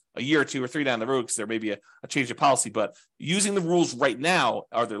applies a year or 2 or 3 down the road because there may be a change of policy, but using the rules right now,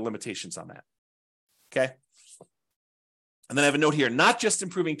 are there limitations on that? Okay. And then I have a note here, not just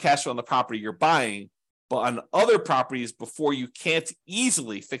improving cash flow on the property you're buying, but on other properties before you can't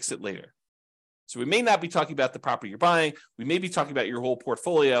easily fix it later. So we may not be talking about the property you're buying. We may be talking about your whole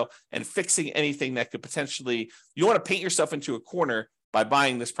portfolio and fixing anything that could potentially, you don't want to paint yourself into a corner by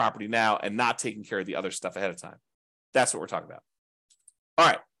buying this property now and not taking care of the other stuff ahead of time. That's what we're talking about. All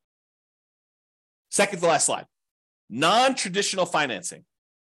right. Second to last slide, non-traditional financing.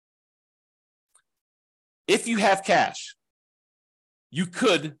 If you have cash, you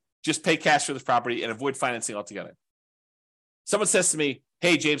could just pay cash for this property and avoid financing altogether. Someone says to me,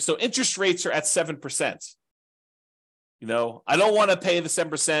 hey, James, so interest rates are at 7%. I don't want to pay the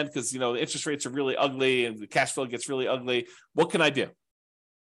 7% because, the interest rates are really ugly and the cash flow gets really ugly. What can I do?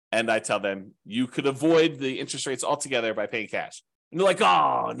 And I tell them, you could avoid the interest rates altogether by paying cash. And they're like,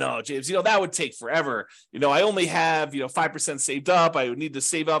 oh, no, James, that would take forever. I only have, 5% saved up. I would need to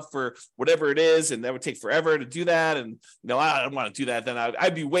save up for whatever it is. And that would take forever to do that. And, I don't want to do that. Then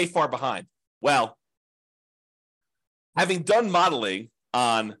I'd be way far behind. Well, having done modeling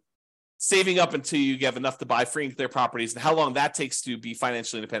on saving up until you have enough to buy free and clear properties and how long that takes to be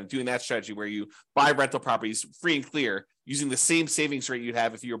financially independent, doing that strategy where you buy rental properties free and clear using the same savings rate you'd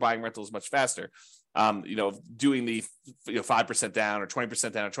have if you were buying rentals much faster, doing the 5% down or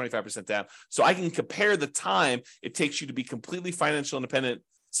 20% down or 25% down. So I can compare the time it takes you to be completely financial independent,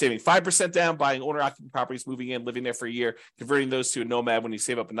 saving 5% down, buying owner-occupied properties, moving in, living there for a year, converting those to a nomad when you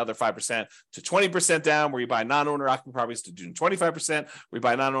save up another 5%, to 20% down where you buy non-owner-occupied properties, to doing 25% where you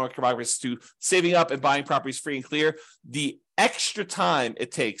buy non-owner-occupied properties, to saving up and buying properties free and clear. The extra time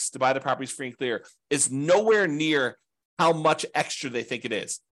it takes to buy the properties free and clear is nowhere near how much extra they think it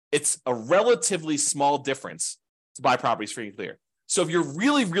is. It's a relatively small difference to buy properties free and clear. So if you're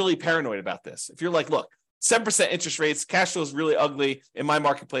really, really paranoid about this, if you're like, look, 7% interest rates, cash flow is really ugly in my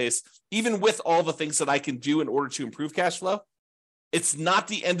marketplace, even with all the things that I can do in order to improve cash flow, it's not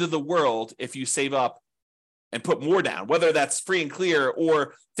the end of the world if you save up and put more down, whether that's free and clear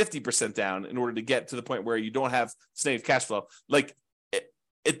or 50% down in order to get to the point where you don't have negative cash flow. Like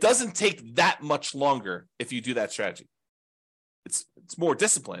it doesn't take that much longer if you do that strategy. It's more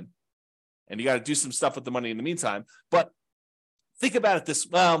discipline and you got to do some stuff with the money in the meantime. But think about it this,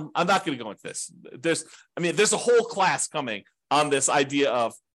 well, I'm not going to go into this. There's a whole class coming on this idea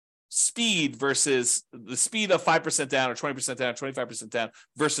of speed versus the speed of 5% down or 20% down, 25% down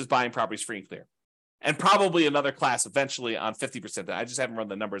versus buying properties free and clear. And probably another class eventually on 50% down. I just haven't run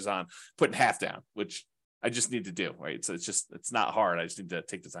the numbers on putting half down, which I just need to do, right? So it's not hard. I just need to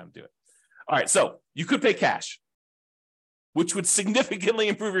take the time to do it. All right. So you could pay cash, which would significantly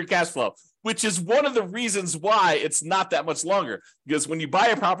improve your cash flow, which is one of the reasons why it's not that much longer. Because when you buy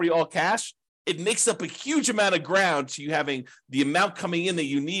a property all cash, it makes up a huge amount of ground to you having the amount coming in that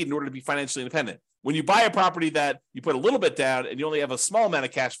you need in order to be financially independent. When you buy a property that you put a little bit down and you only have a small amount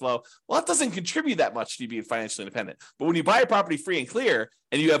of cash flow, well, it doesn't contribute that much to you being financially independent. But when you buy a property free and clear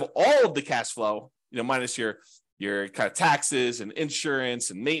and you have all of the cash flow, minus your kind of taxes and insurance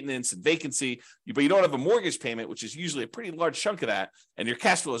and maintenance and vacancy, but you don't have a mortgage payment, which is usually a pretty large chunk of that, and your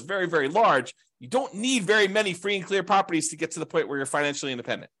cash flow is very, very large, you don't need very many free and clear properties to get to the point where you're financially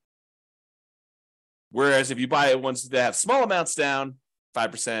independent. Whereas if you buy ones that have small amounts down,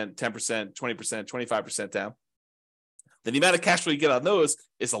 5%, 10%, 20%, 25% down, then the amount of cash flow you get on those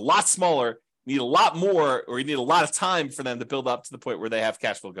is a lot smaller. You need a lot more, or you need a lot of time for them to build up to the point where they have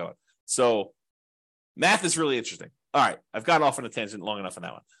cash flow going. So math is really interesting. All right, I've gone off on a tangent long enough on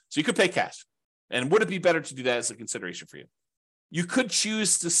that one. So you could pay cash. And would it be better to do that as a consideration for you? You could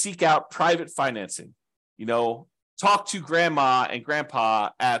choose to seek out private financing. Talk to grandma and grandpa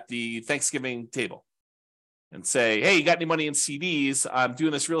at the Thanksgiving table and say, hey, you got any money in CDs? I'm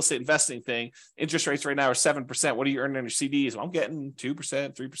doing this real estate investing thing. Interest rates right now are 7%. What are you earning on your CDs? Well, I'm getting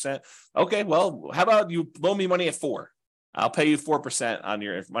 2%, 3%. Okay, well, how about you loan me money at 4%? I'll pay you 4% on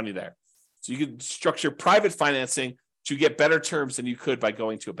your money there. So you could structure private financing to get better terms than you could by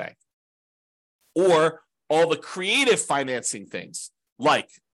going to a bank. Or all the creative financing things like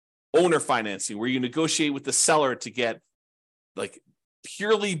owner financing, where you negotiate with the seller to get like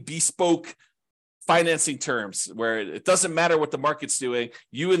purely bespoke financing terms, where it doesn't matter what the market's doing.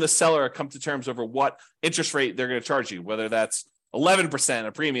 You and the seller come to terms over what interest rate they're going to charge you, whether that's 11%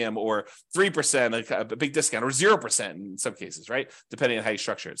 a premium or 3%, a big discount, or 0% in some cases, right? Depending on how you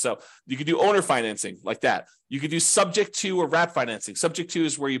structure it. So you could do owner financing like that. You could do subject to or wrap financing. Subject to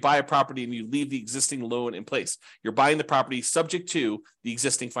is where you buy a property and you leave the existing loan in place. You're buying the property subject to the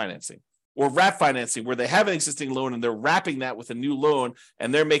existing financing. Or wrap financing, where they have an existing loan and they're wrapping that with a new loan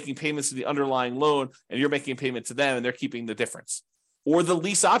and they're making payments to the underlying loan and you're making a payment to them and they're keeping the difference. Or the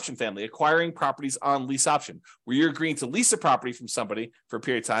lease option family, acquiring properties on lease option, where you're agreeing to lease a property from somebody for a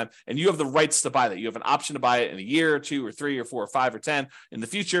period of time, and you have the rights to buy that. You have an option to buy it in a year or 2 or 3 or 4 or 5 or 10 in the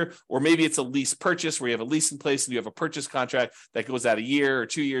future. Or maybe it's a lease purchase where you have a lease in place and you have a purchase contract that goes out a year or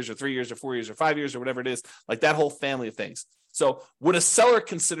 2 years or 3 years or 4 years or 5 years or whatever it is, like that whole family of things. So would a seller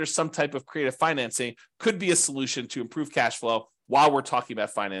consider some type of creative financing could be a solution to improve cash flow while we're talking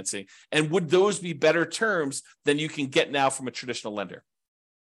about financing? And would those be better terms than you can get now from a traditional lender?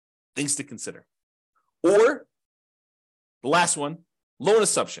 Things to consider. Or the last one, loan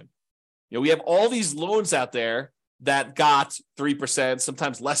assumption. We have all these loans out there that got 3%,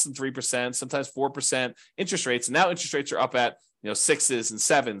 sometimes less than 3%, sometimes 4% interest rates. And now interest rates are up at 6s and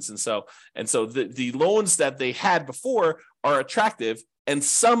 7s. And so the loans that they had before are attractive, and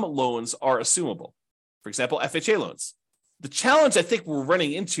some loans are assumable. For example, FHA loans. The challenge I think we're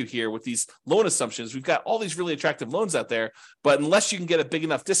running into here with these loan assumptions, we've got all these really attractive loans out there, but unless you can get a big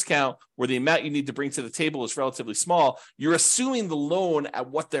enough discount where the amount you need to bring to the table is relatively small, you're assuming the loan at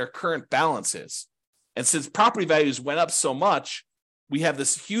what their current balance is. And since property values went up so much, we have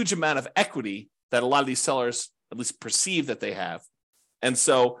this huge amount of equity that a lot of these sellers at least perceive that they have. And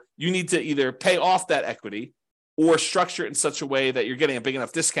so you need to either pay off that equity or structure it in such a way that you're getting a big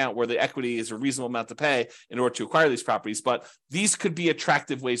enough discount where the equity is a reasonable amount to pay in order to acquire these properties. But these could be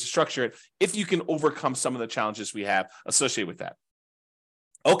attractive ways to structure it if you can overcome some of the challenges we have associated with that.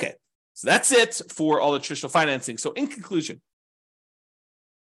 Okay, so that's it for all the traditional financing. So in conclusion,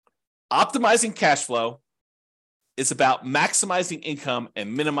 optimizing cash flow is about maximizing income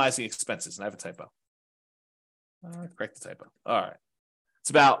and minimizing expenses. And I have a typo. Correct the typo. All right. It's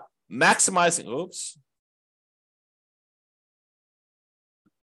about maximizing, All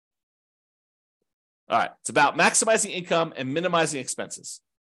right. It's about maximizing income and minimizing expenses.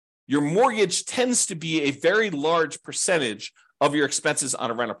 Your mortgage tends to be a very large percentage of your expenses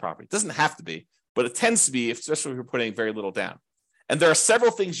on a rental property. It doesn't have to be, but it tends to be, especially if you're putting very little down. And there are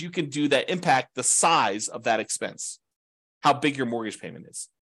several things you can do that impact the size of that expense, how big your mortgage payment is.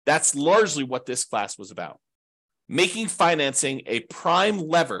 That's largely what this class was about. Making financing a prime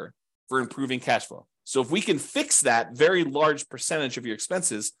lever for improving cash flow. So if we can fix that very large percentage of your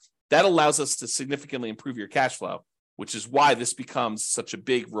expenses, that allows us to significantly improve your cash flow, which is why this becomes such a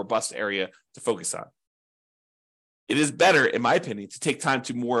big, robust area to focus on. It is better, in my opinion, to take time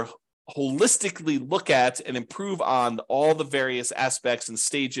to more holistically look at and improve on all the various aspects and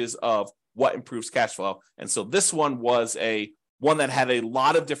stages of what improves cash flow. And so this one was one that had a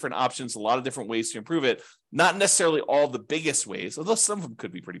lot of different options, a lot of different ways to improve it. Not necessarily all the biggest ways, although some of them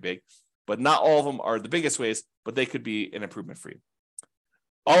could be pretty big, but not all of them are the biggest ways, but they could be an improvement for you.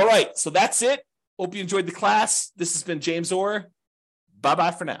 All right, so that's it. Hope you enjoyed the class. This has been James Orr.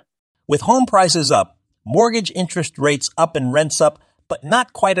 Bye-bye for now. With home prices up, mortgage interest rates up and rents up, but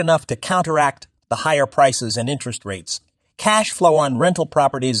not quite enough to counteract the higher prices and interest rates, cash flow on rental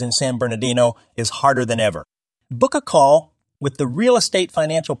properties in San Bernardino is harder than ever. Book a call with the Real Estate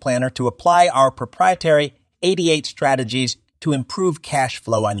Financial Planner to apply our proprietary 88 strategies to improve cash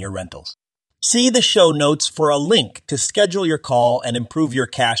flow on your rentals. See the show notes for a link to schedule your call and improve your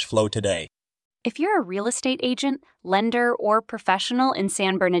cash flow today. If you're a real estate agent, lender, or professional in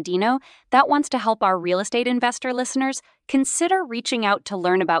San Bernardino that wants to help our real estate investor listeners, consider reaching out to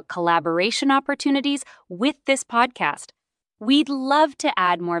learn about collaboration opportunities with this podcast. We'd love to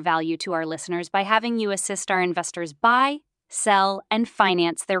add more value to our listeners by having you assist our investors buy, sell, and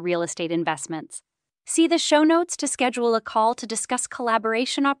finance their real estate investments. See the show notes to schedule a call to discuss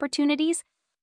collaboration opportunities